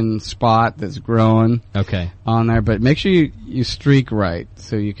looking spot that's growing Okay. on there. But make sure you streak right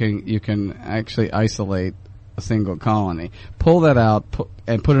so you can actually isolate a single colony. Pull that out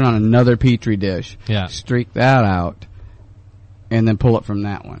and put it on another petri dish. Yeah. Streak that out, and then pull it from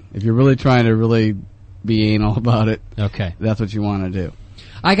that one. If you're really trying to really be anal about it, Okay. that's what you want to do.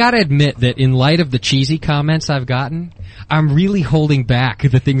 I gotta admit that in light of the cheesy comments I've gotten, I'm really holding back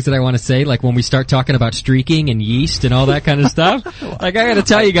the things that I want to say, like when we start talking about streaking and yeast and all that kind of stuff. Like, I gotta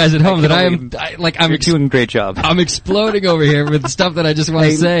tell you guys at home that I'm doing a great job. I'm exploding over here with stuff that I just want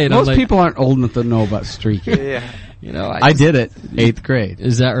to say. And Most I'm like, people aren't old enough to know about streaking. Yeah. you know, I did it, 8th grade.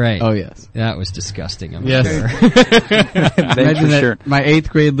 Is that right? Oh, yes. That was disgusting, I'm Yes. sure. Imagine that, sure. my 8th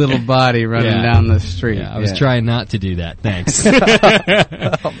grade little body running Yeah. down the street. Yeah, I was trying not to do that. Thanks.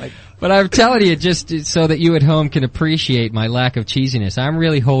 But I'm telling you, just so that you at home can appreciate my lack of cheesiness, I'm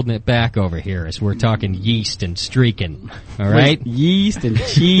really holding it back over here as we're talking yeast and streaking. All right? Wait, yeast and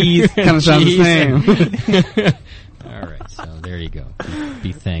cheese kind of sound the same. All right, so there you go.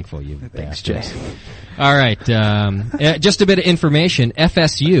 Be thankful, you Thanks, bastards. Jay. All right, just a bit of information.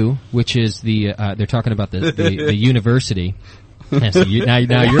 FSU, which is they're talking about the university. Yeah, so now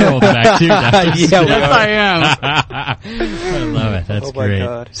you're holding back too. Yes, I am. I love it. That's my great.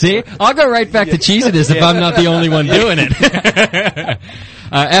 God. See, I'll go right back to cheesiness if I'm not the only one doing it.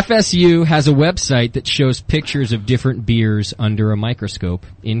 FSU has a website that shows pictures of different beers under a microscope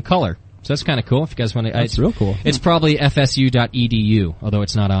in color. So that's kind of cool. If you guys want to, That's real cool. It's probably fsu.edu, although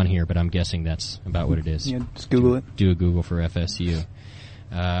it's not on here, but I'm guessing that's about what it is. Yeah, just Google it. Do a Google for FSU.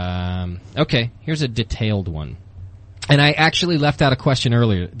 Okay, here's a detailed one. And I actually left out a question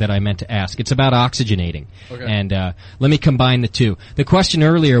earlier that I meant to ask. It's about oxygenating. Okay. And let me combine the two. The question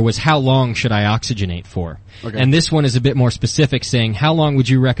earlier was how long should I oxygenate for? Okay. And this one is a bit more specific, saying how long would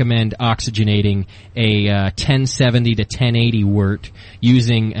you recommend oxygenating a 1070 to 1080 wort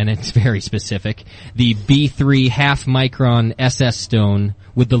using, and it's very specific, the B3 half micron SS Stone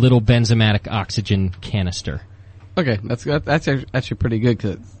with the little benzomatic oxygen canister. Okay, that's actually pretty good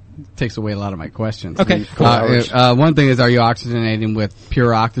because it takes away a lot of my questions. Okay. One thing is, are you oxygenating with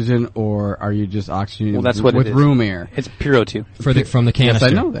pure oxygen, or are you just oxygenating with room air? It's pure O2. From the canister.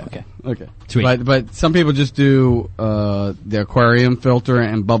 Yes, I know that. Okay. Sweet. But some people just do the aquarium filter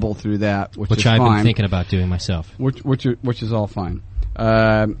and bubble through that, which is I've fine. been thinking about doing myself. Which is all fine.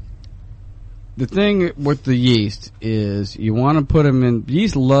 The thing with the yeast is you want to put them in.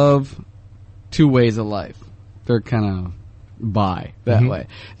 Yeast love two ways of life. They're kind of that way.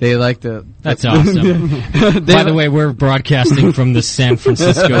 They like to. That's awesome. By the way, we're broadcasting from the San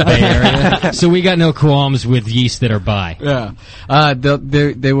Francisco Bay Area, so we got no qualms with yeast that are bi. Yeah.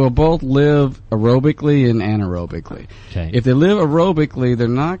 They will both live aerobically and anaerobically. Okay. If they live aerobically, they're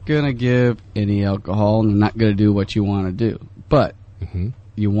not going to give any alcohol and they're not going to do what you want to do. But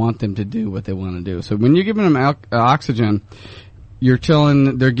you want them to do what they want to do. So when you're giving them oxygen, you're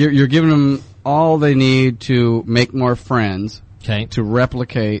giving them all they need to make more friends, to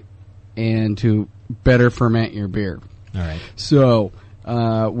replicate, and to better ferment your beer. All right. So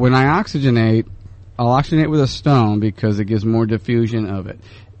when I oxygenate, I'll oxygenate with a stone because it gives more diffusion of it.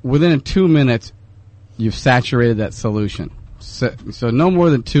 Within 2 minutes, you've saturated that solution. So no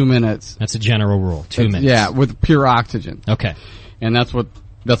more than 2 minutes. That's a general rule. 2 minutes. Yeah, with pure oxygen. Okay. And that's what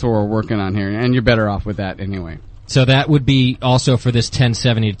we're working on here, and you're better off with that anyway. So that would be also for this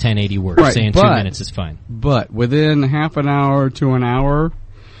 1070 to 1080 wort. Right, saying 2 minutes is fine. But within half an hour to an hour,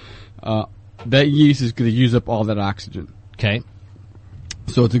 that yeast is going to use up all that oxygen. Okay.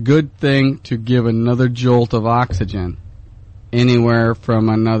 So it's a good thing to give another jolt of oxygen anywhere from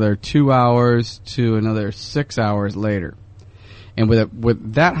another 2 hours to another 6 hours later. And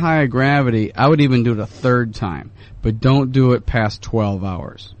with that high gravity, I would even do it a third time. But don't do it past 12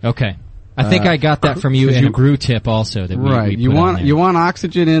 hours. Okay. I think I got that from you in a brew tip also. That we you want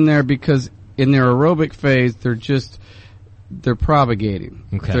oxygen in there because in their aerobic phase they're propagating.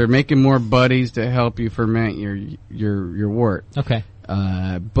 Okay. They're making more buddies to help you ferment your wort. Okay.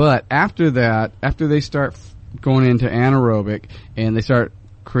 But after that, after they start going into anaerobic and they start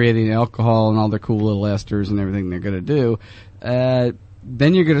creating alcohol and all their cool little esters and everything they're going to do,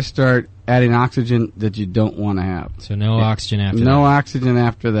 then you're going to start adding oxygen that you don't want to have. So no oxygen after that. No oxygen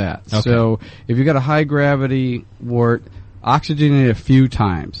after that. Okay. So if you got a high gravity wort, oxygenate a few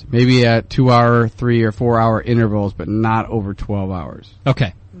times, maybe at 2 hour, 3 or 4 hour intervals, but not over 12 hours.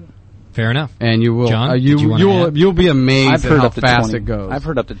 Okay. Fair enough. And you will, John, you'll be amazed at how fast it goes. I've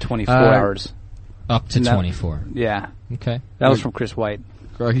heard up to 24 hours. Up to 24. Yeah. Okay. That was from Chris White.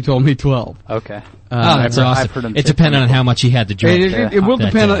 He told me 12. Okay. That's awesome. It depended on how much he had to drink. It will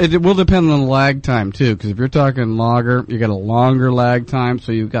depend. It will depend on the lag time too, because if you're talking lager, you got a longer lag time,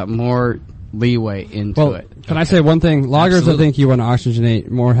 so you've got more leeway into it. Can I say one thing? Lagers, Absolutely. I think you want to oxygenate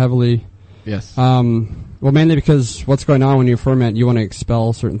more heavily. Yes. Well, mainly because what's going on when you ferment, you want to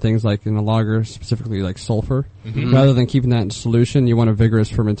expel certain things, like in a lager, specifically like sulfur. Mm-hmm. Rather than keeping that in solution, you want a vigorous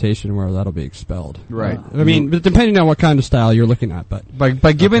fermentation where that'll be expelled. Right. I mean, but depending on what kind of style you're looking at, but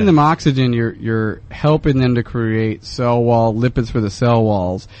by giving them oxygen, you're helping them to create cell wall lipids for the cell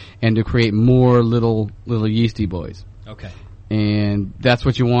walls and to create more little yeasty boys. Okay. And that's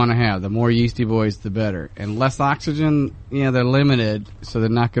what you want to have. The more yeasty boys, the better. And less oxygen, they're limited, so they're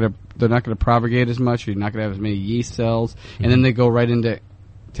not going to propagate as much. You're not going to have as many yeast cells, and then they go right into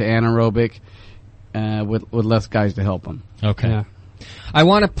anaerobic with less guys to help them. Okay. Yeah. I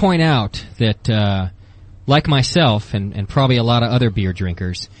want to point out that like myself and probably a lot of other beer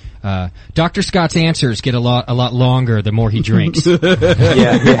drinkers, Dr. Scott's answers get a lot longer the more he drinks. I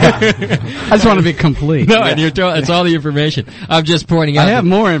just want to be complete. No, and it's all the information. I'm just pointing out. I have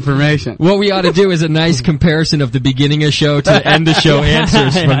more information. What we ought to do is a nice comparison of the beginning of show to the end of show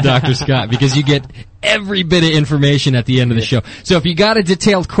answers from Dr. Scott, because you get every bit of information at the end of the show. So if you got a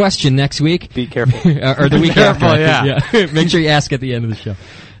detailed question next week, Be careful. or the week careful, after, make sure you ask at the end of the show.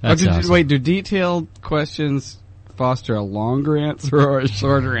 That's awesome. Wait, do detailed questions foster a longer answer or a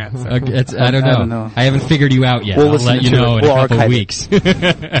shorter answer? Okay, I don't know. I haven't figured you out yet. We'll I'll let you listen to know it. in We'll a couple archive weeks.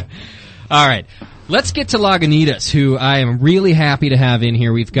 All right. Let's get to Lagunitas, who I am really happy to have in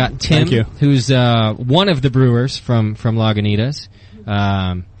here. We've got Tim, Thank you. who's one of the brewers from Lagunitas.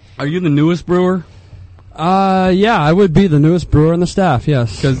 Are you the newest brewer? Yeah, I would be the newest brewer on the staff,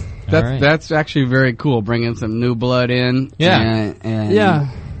 yes. Because right. that's actually very cool, bringing some new blood in. Yeah. And Yeah.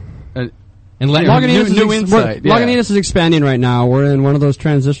 And let new insight. Yeah. Lagunitas is expanding right now. We're in one of those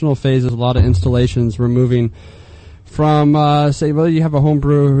transitional phases. A lot of installations. We're moving from, you have a home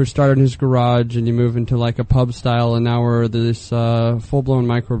brewer who started in his garage, and you move into like a pub style, and now we're this full-blown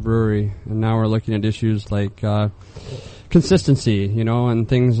microbrewery. And now we're looking at issues like consistency, and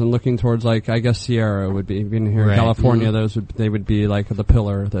things, and looking towards, like, I guess Sierra would be, being here in California, they would be like the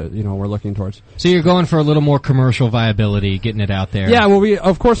pillar that, we're looking towards. So you're going for a little more commercial viability, getting it out there. Yeah, well, we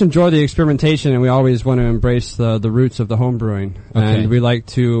of course enjoy the experimentation, and we always want to embrace the roots of the home brewing. Okay. And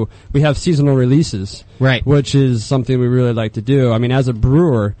we have seasonal releases. Right. Which is something we really like to do. I mean, as a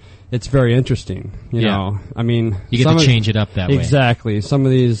brewer, it's very interesting, you know. I mean, you get to change it up that way. Exactly. Some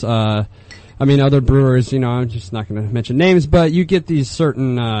of these, other brewers, I'm just not going to mention names, but you get these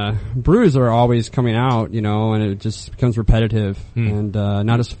certain brews that are always coming out, and it just becomes repetitive and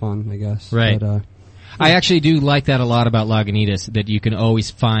not as fun, I guess. Right. But, I actually do like that a lot about Lagunitas, that you can always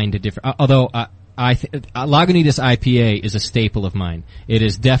find a different. Although Lagunitas IPA is a staple of mine. It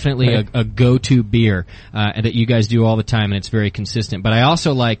is definitely a go-to beer that you guys do all the time, and it's very consistent. But I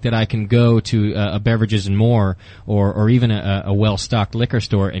also like that I can go to a Beverages and More or even a well-stocked liquor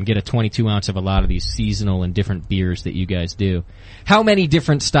store and get a 22 ounce of a lot of these seasonal and different beers that you guys do. How many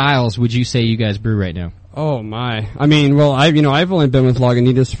different styles would you say you guys brew right now? Oh my! I mean, well, I've only been with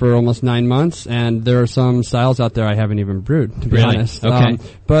Lagunitas for almost 9 months, and there are some styles out there I haven't even brewed, to be honest. Okay.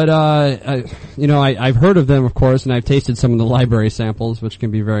 I've heard of them, of course, and I've tasted some of the library samples, which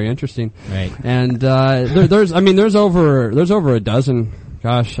can be very interesting. Right. And there's over a dozen.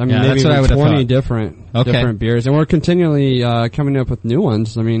 Gosh, I mean, Yeah, maybe that's what I even would have 20 thought. different beers, and we're continually coming up with new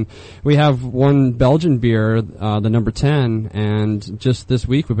ones. I mean, we have one Belgian beer, the number 10, and just this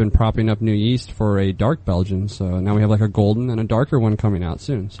week we've been propping up new yeast for a dark Belgian. So now we have like a golden and a darker one coming out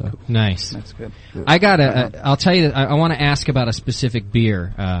soon. So Nice. That's good. I'll tell you that I want to ask about a specific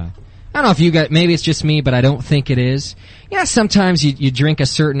beer. I don't know if you got, maybe it's just me, but I don't think it is. Yeah, sometimes you drink a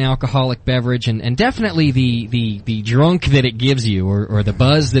certain alcoholic beverage, and definitely the drunk that it gives you, or the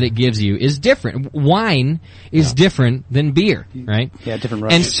buzz that it gives you, is different. Wine is different than beer, right? Yeah, different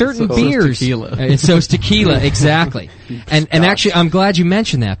rush. And certain So is beers, tequila. so is tequila, exactly. And actually, I'm glad you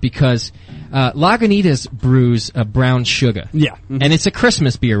mentioned that, because Lagunitas brews a brown sugar. yeah, And it's a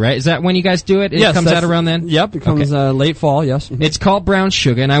Christmas beer, right? Is that when you guys do it? It Yes, comes that's- out around then? Yep, it comes late fall. Yes. It's called brown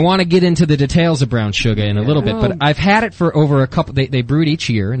sugar, and I want to get into the details of brown sugar in a little bit, but I've had it for over a couple, they brew it each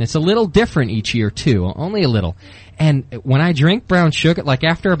year, and it's a little different each year too, only a little. And when I drink brown sugar, like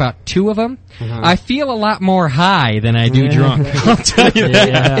after about 2 of them, I feel a lot more high than I do drunk. I'll tell you that.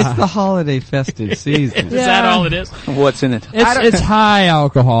 Yeah. It's the holiday festive season. Is that all it is? What's in it? It's high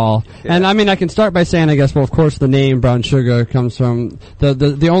alcohol, and I mean, I can start by saying, I guess, well, of course, the name brown sugar comes from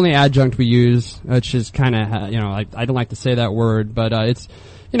the only adjunct we use, which is kind of, I don't like to say that word, but it's,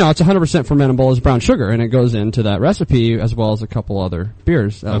 it's 100% fermentable as brown sugar, and it goes into that recipe as well as a couple other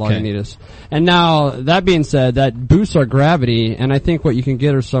beers at Lagunitas. And now, that being said, that boosts our gravity, and I think what you can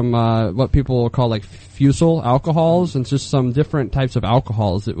get are some, what people call like fusel alcohols, and just some different types of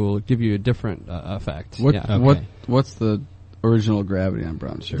alcohols that will give you a different effect. What's the original gravity on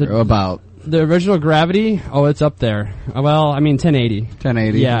brown sugar? About the original gravity? Oh, it's up there. Well, I mean, 1080.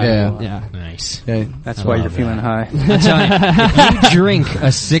 1080. Yeah. Nice. Okay. That's why you're feeling high. I tell you, if you drink a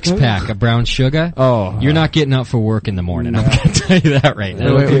 6-pack of brown sugar, you're not getting up for work in the morning. I'm going to tell you that right now.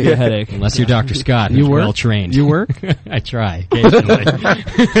 It'll give you a headache. Unless you're Dr. Scott, You who's work? well trained. You work? I try. Occasionally.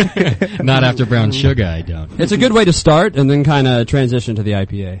 Not after brown sugar, I don't. It's a good way to start and then kind of transition to the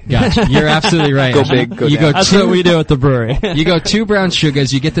IPA. Gotcha. You're absolutely right. Go big, go you down. That's what we do at the brewery. You go 2 brown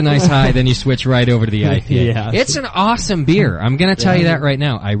sugars, you get the nice high, then you switch right over to the IPA. Yeah. It's an awesome beer. I'm going to tell you that right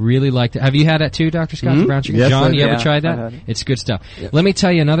now. I really liked it. Have you had that too, Dr. Scott, the brown sugar? Yes, John, you I ever have. tried I've that? had it. It's good stuff. Let me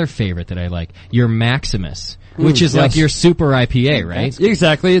tell you another favorite that I like. Your Maximus, which is like your super IPA, right?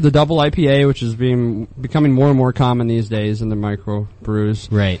 Exactly, the double IPA, which is becoming more and more common these days in the micro brews.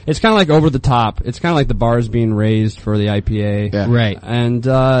 Right. It's kind of like over the top. It's kind of like the bars being raised for the IPA. Yeah. Right.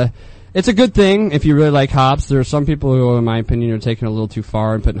 And it's a good thing if you really like hops. There are some people who, in my opinion, are taking it a little too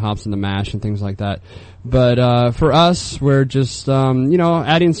far and putting hops in the mash and things like that. But for us, we're just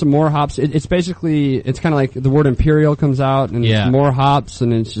adding some more hops. It's basically, it's kind of like the word imperial comes out, and it's more hops,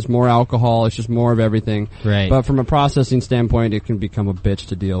 and it's just more alcohol. It's just more of everything. Right. But from a processing standpoint, it can become a bitch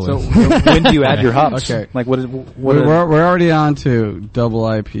to deal So with. when do you add your hops? Okay. Like what We're already on to double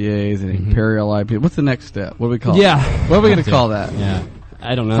IPAs and imperial IPA. What's the next step? What do we call it? What are we going to call that? Yeah.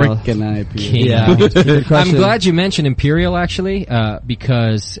 I don't know. Freaking IPA. Yeah. Good I'm question. glad you mentioned Imperial actually,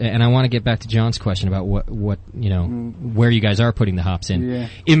 because, and I want to get back to John's question about what where you guys are putting the hops in. Yeah.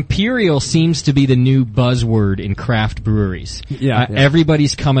 Imperial seems to be the new buzzword in craft breweries. Yeah.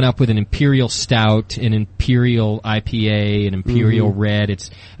 Everybody's coming up with an Imperial Stout, an Imperial IPA, an Imperial Red. It's,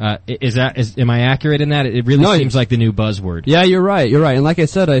 am I accurate in that? It really seems like the new buzzword. Yeah, you're right. And like I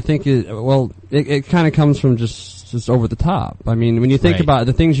said, I think it kind of comes from just over the top. I mean, when you think about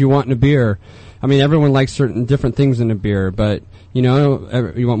the things you want in a beer, I mean, everyone likes certain different things in a beer, but you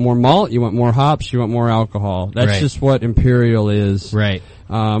want more malt, you want more hops, you want more alcohol. That's just what Imperial is. Right.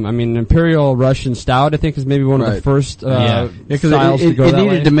 I mean, Imperial Russian Stout, I think, is maybe one of the first styles to go it that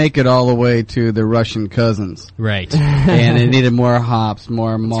needed way. to make it all the way to the Russian cousins. Right. And it needed more hops,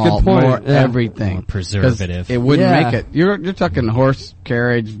 more malt, more everything. More preservative. 'Cause it wouldn't make it. You're talking horse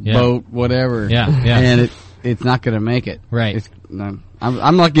carriage, boat, whatever. Yeah. And it's not going to make it. Right.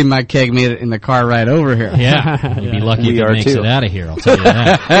 I'm lucky my keg made it in the car right over here. Yeah. You'd be lucky if it makes it out of here, I'll tell you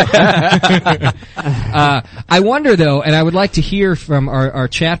that. I wonder though, and I would like to hear from our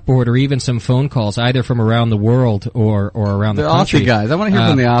chat board or even some phone calls, either from around the world or around the country. Aussie guys. I want to hear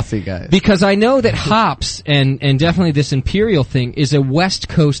from the Aussie guys. Because I know that hops and definitely this Imperial thing is a West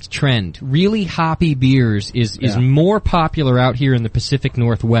Coast trend. Really hoppy beers is more popular out here in the Pacific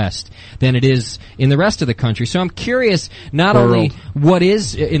Northwest than it is in the rest of the country. So I'm curious not only what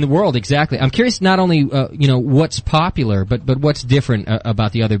is in the world exactly. I'm curious not only what's popular, but what's different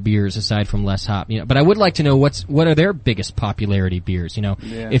about the other beers aside from less hop. But I would like to know what are their biggest popularity beers.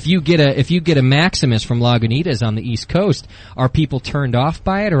 If you get a Maximus from Lagunitas on the East Coast, are people turned off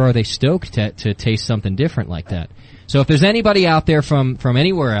by it, or are they stoked to taste something different like that? So if there's anybody out there from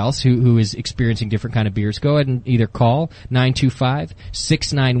anywhere else who is experiencing different kind of beers, go ahead and either call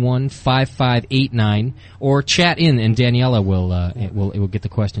 925-691-5589 or chat in, and Daniela will get the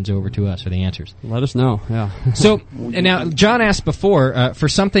questions over to us, or the answers. Let us know. Yeah. So and now John asked before for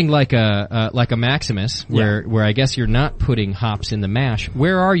something like a Maximus, where I guess you're not putting hops in the mash.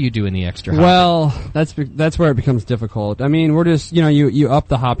 Where are you doing the extra hopping? Well, that's where it becomes difficult. I mean, we're just you up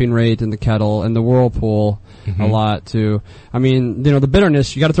the hopping rate in the kettle and the whirlpool a lot too. I mean, the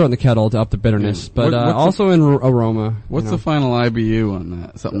bitterness, you got to throw it in the kettle to up the bitterness, but also in aroma. What's the final IBU on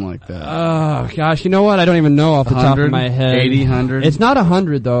that? Something like that. Oh gosh, you know what? I don't even know off the top of my head. 80, 100? It's not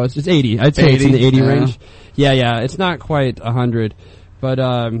 100 though. It's 80. I'd say 80, it's in the 80 range. Yeah. It's not quite 100, but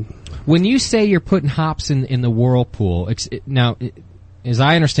when you say you're putting hops in the whirlpool, as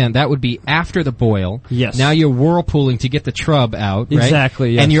I understand, that would be after the boil. Yes. Now you're whirlpooling to get the trub out, right?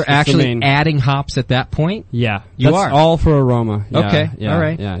 Exactly, yes. And you're That's actually adding hops at that point? Yeah. You That's are? all for aroma. Yeah, Okay, yeah, all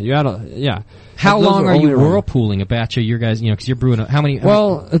right. Yeah, you add How Those long are you only whirlpooling a batch of your guys, because you're brewing, how many?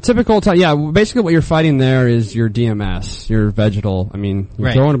 Well, a typical time, basically what you're fighting there is your DMS, your vegetal. I mean,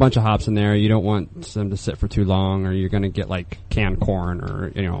 you're throwing a bunch of hops in there, you don't want them to sit for too long, or you're gonna get like canned corn, or,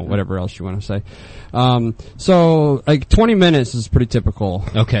 whatever else you want to say. So, like 20 minutes is pretty typical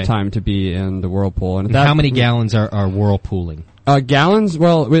time to be in the whirlpool. And how many gallons are whirlpooling? Gallons?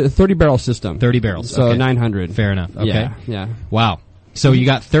 Well, with a 30 barrel system. 30 barrels. So 900. Fair enough. Okay. Yeah. Wow. So you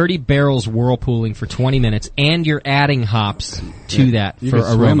got 30 barrels whirlpooling for 20 minutes, and you're adding hops to that for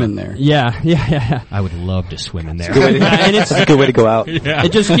aroma. Swim in there. Yeah. I would love to swim in there. It's a good way to go out. Yeah.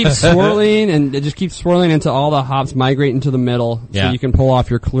 It just keeps swirling, and it just keeps swirling until all the hops migrate into the middle, so you can pull off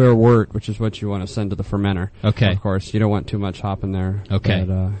your clear wort, which is what you want to send to the fermenter. Okay. Of course, you don't want too much hop in there. Okay.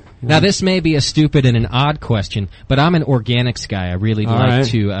 But, now this may be a stupid and an odd question, but I'm an organics guy. I really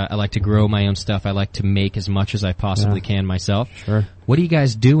like to grow my own stuff. I like to make as much as I possibly can myself. Sure. What are you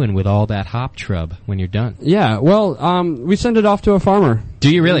guys doing with all that hop trub when you're done? Yeah, well, we send it off to a farmer.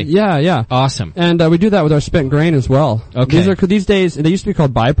 Do you really? Yeah. Awesome. And we do that with our spent grain as well. Okay. These days, they used to be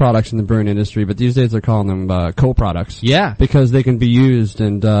called byproducts in the brewing industry, but these days they're calling them co-products. Yeah. Because they can be used,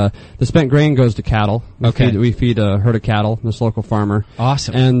 and the spent grain goes to cattle. We feed a herd of cattle, this local farmer.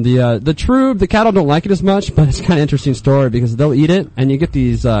 Awesome. And the trube, the cattle don't like it as much, but it's kind of an interesting story because they'll eat it, and you get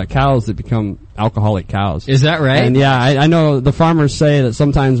these cows that become alcoholic cows. Is that right? And yeah, I know the farmers say that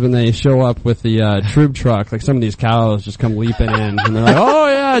sometimes when they show up with the trube truck, like some of these cows just come leaping in, and they're like, "Oh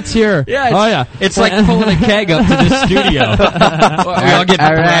yeah, it's here! Yeah, it's like pulling a keg up to the studio." We all get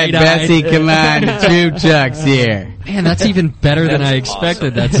all right, bright-eyed. Bessie, come on, the trube truck's here. Man, that's even better than I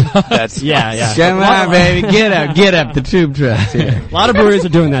expected. Awesome. That's yeah. Come on, baby, get up, the trube truck's here. A lot of breweries are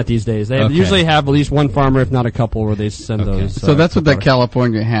doing that these days. They usually have at least one farmer, if not a couple, where they send those. So that's what that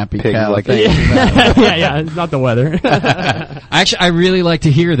California happy cow like thing is about. yeah, it's not the weather. I really like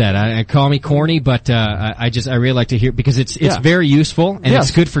to hear that. I call me corny, but I really like to hear because it's very useful and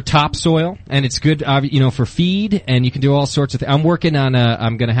it's good for topsoil and it's good for feed and you can do all sorts of things. I'm working on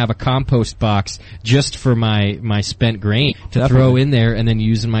I'm going to have a compost box just for my spent grain to throw in there and then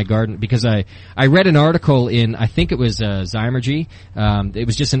use in my garden because I read an article in I think it was Zymergy. It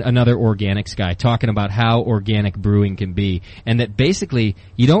was just another organics guy talking about how organic brewing can be and that basically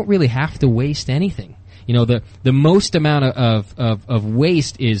you don't really have to waste anything. You know, the most amount of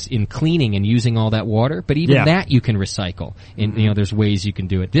waste is in cleaning and using all that water, but even that you can recycle. There's ways you can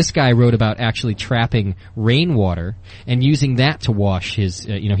do it. This guy wrote about actually trapping rainwater and using that to wash his,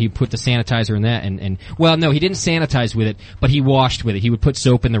 he put the sanitizer in that no, he didn't sanitize with it, but he washed with it. He would put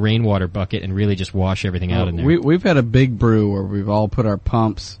soap in the rainwater bucket and really just wash everything out in there. We've had a big brew where we've all put our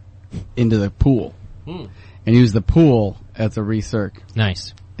pumps into the pool and use the pool as a recirc.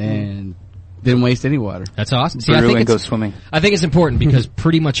 Nice. And didn't waste any water. That's awesome. See, Brew and go swimming. I think it's important because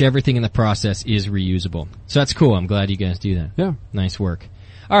pretty much everything in the process is reusable. So that's cool. I'm glad you guys do that. Yeah. Nice work.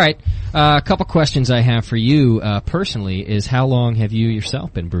 All right. A couple questions I have for you personally is how long have you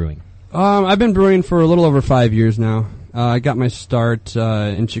yourself been brewing? I've been brewing for a little over 5 years now. I got my start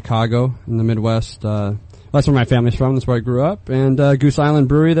in Chicago in the Midwest. That's where my family's from. That's where I grew up. And Goose Island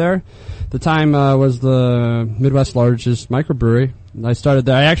Brewery there. The time was the Midwest's largest microbrewery. I started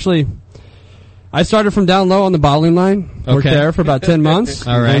there. I started from down low on the bottling line. Worked there for about 10 months.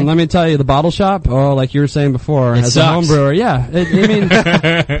 All right. And let me tell you, the bottle shop, like you were saying before, as a home brewer,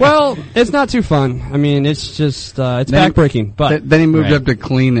 well, it's not too fun. I mean, it's just, it's backbreaking. But then he moved up to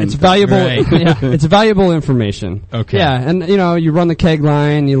cleaning. It's valuable, it's valuable information. Okay. Yeah, and you run the keg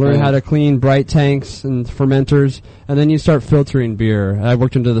line, you learn how to clean bright tanks and fermenters, and then you start filtering beer. I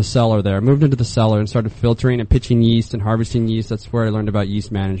worked into the cellar there. I moved into the cellar and started filtering and pitching yeast and harvesting yeast. That's where I learned about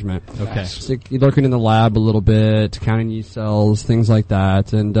yeast management. Okay. So looking in the lab a little bit, counting yeast cells, things like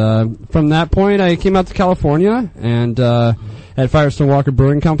that. And from that point, I came out to California and at Firestone Walker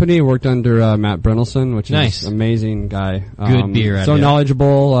Brewing Company, worked under Matt Brennelson, which is an amazing guy. Good beer. So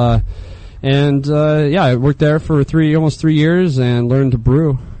knowledgeable. I worked there for almost 3 years and learned to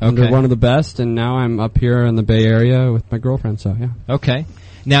brew under one of the best. And now I'm up here in the Bay Area with my girlfriend. So yeah. Okay.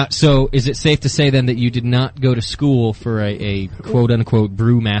 Now, so is it safe to say then that you did not go to school for a quote unquote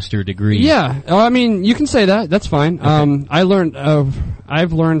brewmaster degree? Yeah, I mean you can say that. That's fine. Okay.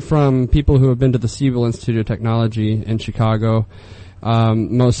 I've learned from people who have been to the Siebel Institute of Technology in Chicago,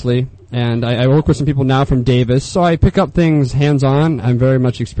 mostly, and I work with some people now from Davis. So I pick up things hands on. I'm very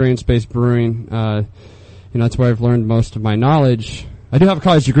much experience-based brewing. That's where I've learned most of my knowledge. I do have a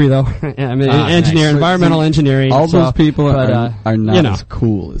college degree though. I'm an engineer, environmental engineering. All those people are not as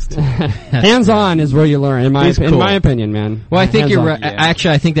cool as Tim. Hands-on is where you learn, in my opinion, man. Well, I think you're right.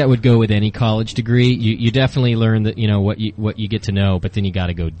 Actually, I think that would go with any college degree. You definitely learn that, what you get to know, but then you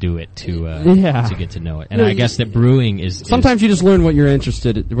gotta go do it to get to know it. And I guess that brewing is... Sometimes you just learn what you're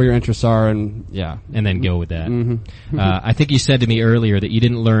where your interests are and then go with that. Mm-hmm. I think you said to me earlier that you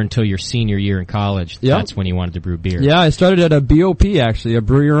didn't learn until your senior year in college. That's when you wanted to brew beer. Yeah, I started at a BOP actually, a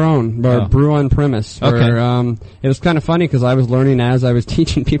brew your own, or brew on premise. Where, it was kind of funny because I was learning as I was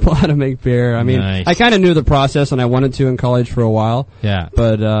teaching people how to make beer. I mean, I kind of knew the process and I wanted to in college for a while. Yeah.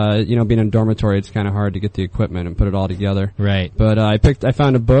 But, being in a dormitory, it's kind of hard to get the equipment and put it all together. Right. But, I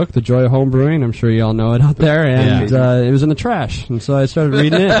found a book, The Joy of Home Brewing. I'm sure you all know it out there. And, it was in the trash. And so I started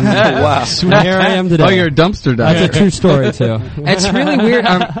reading it. And wow. Here I am today. Oh, you're a dumpster diver. That's a true story too. It's really weird.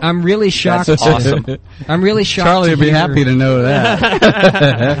 I'm really shocked. That's awesome. I'm really shocked. Charlie would be happy to know that.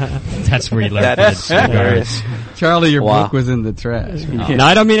 That's where you learned. That's hilarious. Charlie, your book was in the trash. No,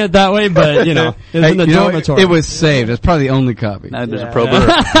 I don't mean it that way, but it was in the dormitory. It was saved. It's probably the only copy. Now there's a pro brewer.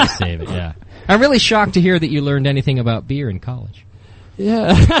 Save it. Yeah. I'm really shocked to hear that you learned anything about beer in college.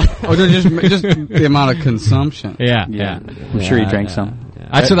 Yeah. Just the amount of consumption. Yeah. I'm sure you drank some.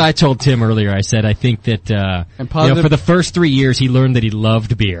 That's what I told Tim earlier. I said I think that for the first 3 years he learned that he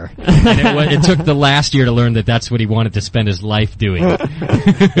loved beer, and it took the last year to learn that that's what he wanted to spend his life doing.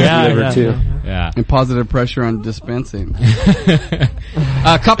 Yeah. And positive pressure on dispensing.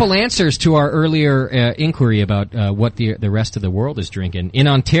 A couple answers to our earlier inquiry about what the rest of the world is drinking. In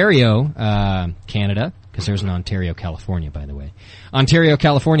Ontario, Canada, because there's an Ontario, California, by the way. Ontario,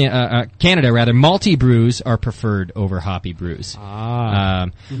 California, Canada, rather, malty brews are preferred over hoppy brews.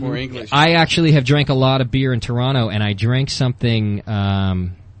 More English. I actually have drank a lot of beer in Toronto, and I drank something,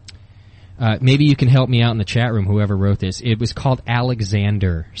 maybe you can help me out in the chat room, whoever wrote this. It was called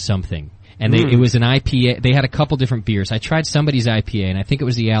Alexander something. And it was an IPA. They had a couple different beers. I tried somebody's IPA, and I think it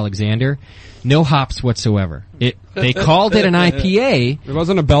was the Alexander. No hops whatsoever. They called it an IPA. It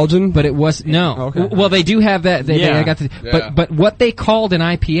wasn't a Belgian, but it was no. Okay. Well, they do have that. They got but what they called an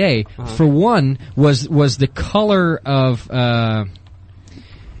IPA for one was the color of kind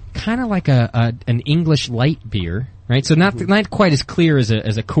of like an English light beer. Right, so not quite as clear as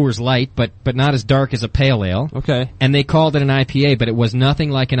a Coors Light, but not as dark as a pale ale. Okay. And they called it an IPA, but it was nothing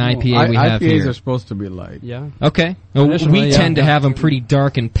like an IPA we have here. IPAs are supposed to be light. Yeah. Okay. Well, we tend to have them pretty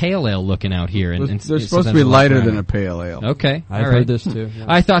dark and pale ale looking out here. And they're supposed to be lighter than a pale ale. Okay. I've heard this too. Yeah.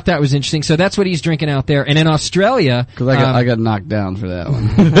 I thought that was interesting. So that's what he's drinking out there. And in Australia, because I got knocked down for that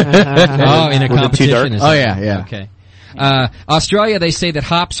one. In a competition. Oh yeah. Okay. Australia, they say that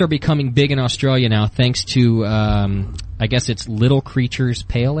hops are becoming big in Australia now, thanks to, I guess it's Little Creatures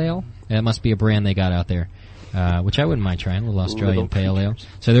Pale Ale. That must be a brand they got out there, which I wouldn't mind trying, a little Australian pale ale.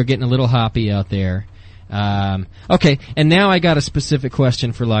 So they're getting a little hoppy out there. Okay, and now I got a specific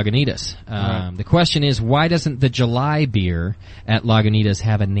question for Lagunitas. The question is, why doesn't the July beer at Lagunitas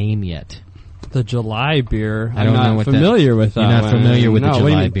have a name yet? The July beer. I don't know what familiar with that. You're not familiar with the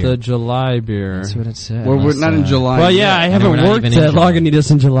July beer. The July beer. That's what it said. Well, we're not in July. Well, yeah, I haven't worked at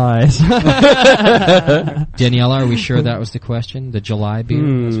Lagunitas in July. Daniela, are we sure that was the question? The July beer?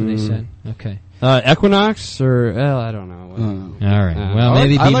 That's what they said? Okay. Equinox or I don't know. All right. Well,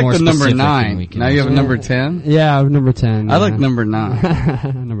 maybe be more specific. I like the number 9. Now you have a number 10? Yeah, number 10. I like number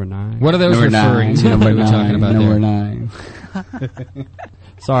 9. Number 9. What are those referring to? Number 9. Talking about number there? 9.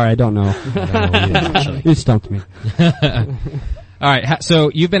 Sorry, I don't know. You stumped me. All right. So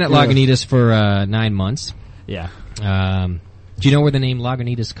you've been at Lagunitas for 9 months. Yeah. Do you know where the name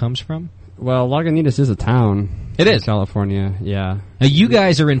Lagunitas comes from? Well, Lagunitas is a town. It is. California, yeah. Now, you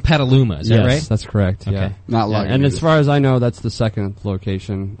guys are in Petaluma, is that right? Yes, that's correct, okay. yeah. Not Lagunitas. And as far as I know, that's the second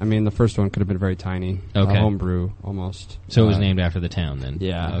location. I mean, the first one could have been very tiny. Okay. Homebrew, almost. So it was named after the town, then?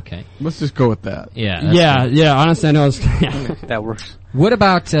 Yeah. Okay. Let's just go with that. Yeah. Yeah, honestly, I know it's... That works. What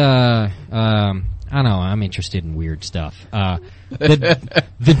about, I don't know, I'm interested in weird stuff.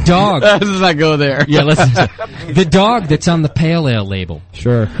 The dog... Let's not go there. Yeah, the dog that's on the pale ale label.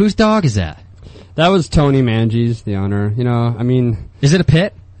 Sure. Whose dog is that? That was Tony Manges, the owner. You know, I mean... Is it a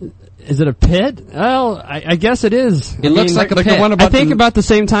pit? Is it a pit? Well, I guess it is. It looks like a pit. I think about the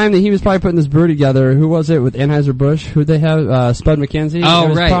same time that he was probably putting this brew together. Who was it with Anheuser-Busch? Who'd they have? Spud McKenzie? Oh, it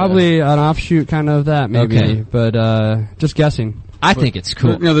was right. Probably an offshoot kind of that, maybe. Okay. But just guessing. I think it's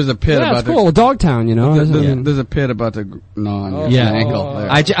cool. You know, there's a pit Yeah, about it's cool. Dogtown, you know. There's a pit about to gnaw on your ankle. There.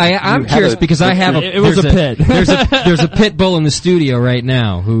 I'm curious because I have It was a pit. There's a pit bull in the studio right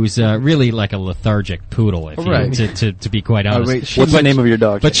now who's really like a lethargic poodle, to be quite honest. What's the name of your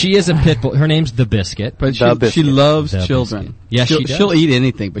dog? But she is a pit bull. Her name's the Biscuit. But she loves children. Yes, she does. She'll eat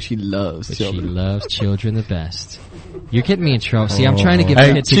anything, but she loves children. She loves children the best. You're getting me in trouble. See, I'm trying to give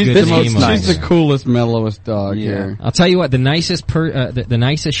kids a good name. She's the coolest, mellowest dog here. I'll tell you what, the nicest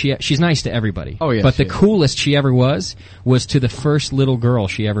she's nice to everybody. Oh yeah. But the coolest she ever was to the first little girl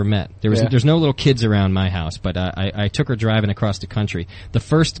she ever met. There's no little kids around my house, but I took her driving across the country. The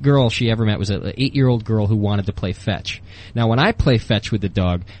first girl she ever met was an 8-year-old girl who wanted to play fetch. Now when I play fetch with the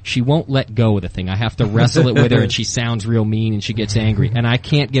dog, she won't let go of the thing. I have to wrestle it with her and she sounds real mean and she gets angry and I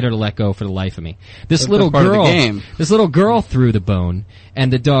can't get her to let go for the life of me. This little girl threw the bone,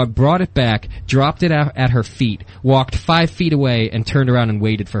 and the dog brought it back, dropped it out at her feet, walked 5 feet away, and turned around and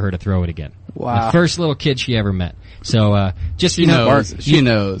waited for her to throw it again. Wow. The first little kid she ever met. So, she knows. She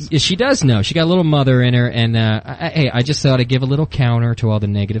knows. She does know. She got a little mother in her, and I just thought I'd give a little counter to all the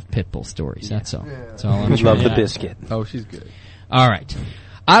negative pit bull stories. That's all. That's all I'm trying. Love the Biscuit. Oh, she's good. All right.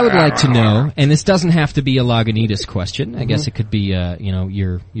 I would like to know, and this doesn't have to be a Lagunitas question. I guess it could be,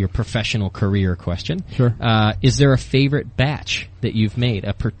 your professional career question. Sure. Is there a favorite batch that you've made?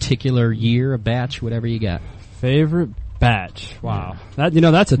 A particular year, a batch, whatever you got? Favorite batch? Wow. That's a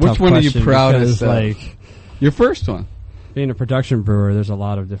tough question. Which one are you proudest of? Like, your first one. Being a production brewer, there's a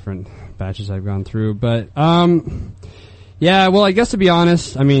lot of different batches I've gone through, but, Yeah, well, I guess to be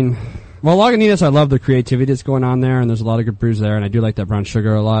honest, I mean, well, Lagunitas, I love the creativity that's going on there, and there's a lot of good brews there, and I do like that brown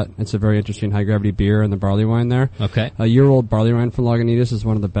sugar a lot. It's a very interesting high-gravity beer and the barley wine there. Okay. A year-old barley wine from Lagunitas is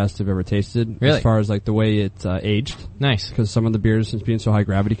one of the best I've ever tasted. Really? As far as, like, the way it's aged. Nice. Because some of the beers, since being so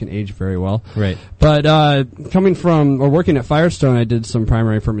high-gravity, can age very well. Right. But working at Firestone, I did some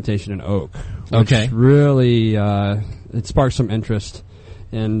primary fermentation in oak. Which really, it sparked some interest.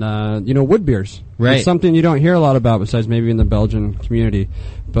 And, wood beers. Right. It's something you don't hear a lot about besides maybe in the Belgian community.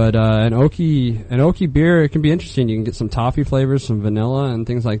 But, an oaky beer, it can be interesting. You can get some toffee flavors, some vanilla and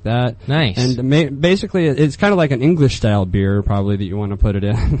things like that. Nice. And basically, it's kind of like an English style beer, probably, that you want to put it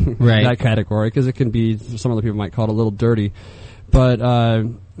in. Right. That category, because it can be, some other people might call it a little dirty. But,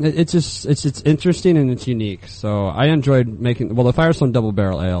 it's interesting and it's unique. So I enjoyed making, the Firestone Double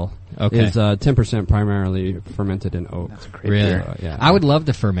Barrel Ale. Is 10% primarily fermented in oak. That's a great Really? beer. Yeah. I would love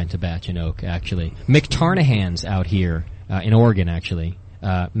to ferment a batch in oak, actually. McTarnahan's out here, in Oregon, actually,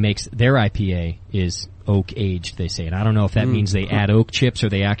 makes their IPA is oak aged, they say. And I don't know if that means they add oak chips or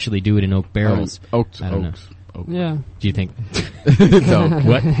they actually do it in oak barrels. Oaks. I don't know. Oak. Yeah. Do you think? No.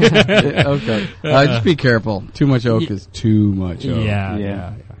 What? Okay. Just be careful. Too much oak is too much oak.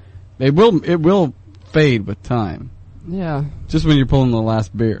 Yeah. It will fade with time. Yeah. Just when you're pulling the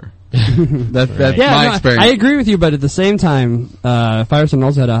last beer. That's my experience. I agree with you, but at the same time, Firestone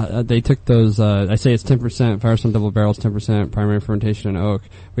also had they took those, I say it's 10%, Firestone Double Barrels, 10% primary fermentation in oak.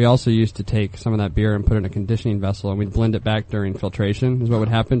 We also used to take some of that beer and put it in a conditioning vessel, and we'd blend it back during filtration, is what would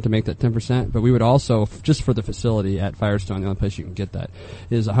happen to make that 10%. But we would also, just for the facility at Firestone, the only place you can get that,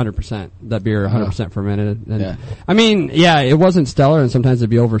 is 100%, that beer 100% fermented. And I mean, it wasn't stellar, and sometimes it'd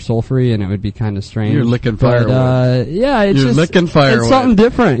be over sulfury, and it would be kind of strange. You're licking firewood. It's licking firewood. It's something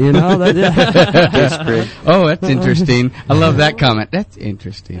different, you know? Oh, that's interesting. I love that comment. That's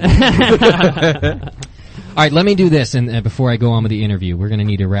interesting. All right, let me do this, and before I go on with the interview, we're going to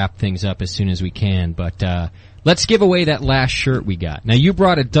need to wrap things up as soon as we can, but let's give away that last shirt we got. Now, you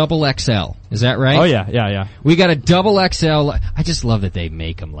brought a double XL, is that right? Oh, yeah. We got a double XL. I just love that they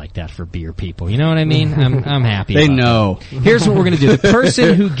make them like that for beer people. You know what I mean? I'm happy They about know. that. Here's what we're going to do. The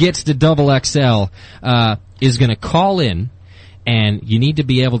person who gets the double XL is going to call in, and you need to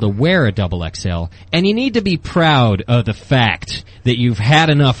be able to wear a double XL, and you need to be proud of the fact that you've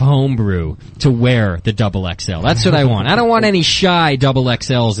had enough homebrew to wear the double XL. That's what I want. I don't want any shy double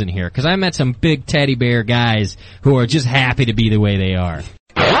XLs in here, because I met some big teddy bear guys who are just happy to be the way they are.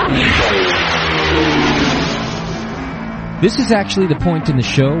 This is actually the point in the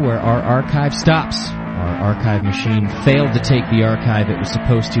show where our archive stops. Our archive machine failed to take the archive it was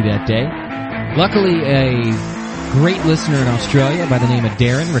supposed to that day. Luckily, a great listener in Australia by the name of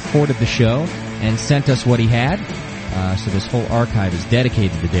Darren recorded the show and sent us what he had. So this whole archive is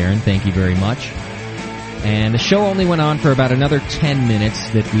dedicated to Darren. Thank you very much. And the show only went on for about another 10 minutes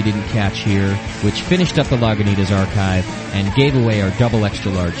that we didn't catch here, which finished up the Lagunitas archive and gave away our double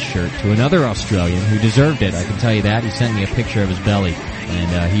extra large shirt to another Australian who deserved it. I can tell you that. He sent me a picture of his belly,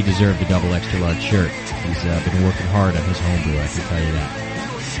 and he deserved the double extra large shirt. He's been working hard on his homebrew, I can tell you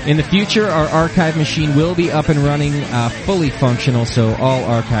that. In the future, our archive machine will be up and running, fully functional, so all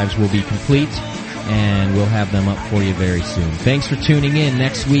archives will be complete, and we'll have them up for you very soon. Thanks for tuning in.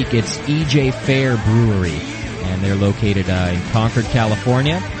 Next week, it's EJ Fair Brewery, and they're located in Concord,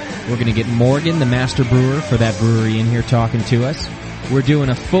 California. We're going to get Morgan, the master brewer for that brewery, in here talking to us. We're doing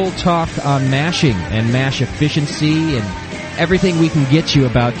a full talk on mashing and mash efficiency and everything we can get you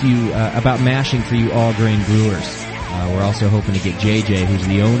about mashing for you all-grain brewers. We're also hoping to get JJ, who's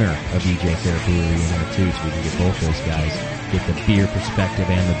the owner of EJ Fair Brewery, in there too, so we can get both those guys, get the beer perspective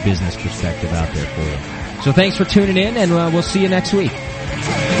and the business perspective out there for you. So thanks for tuning in, and we'll see you next week.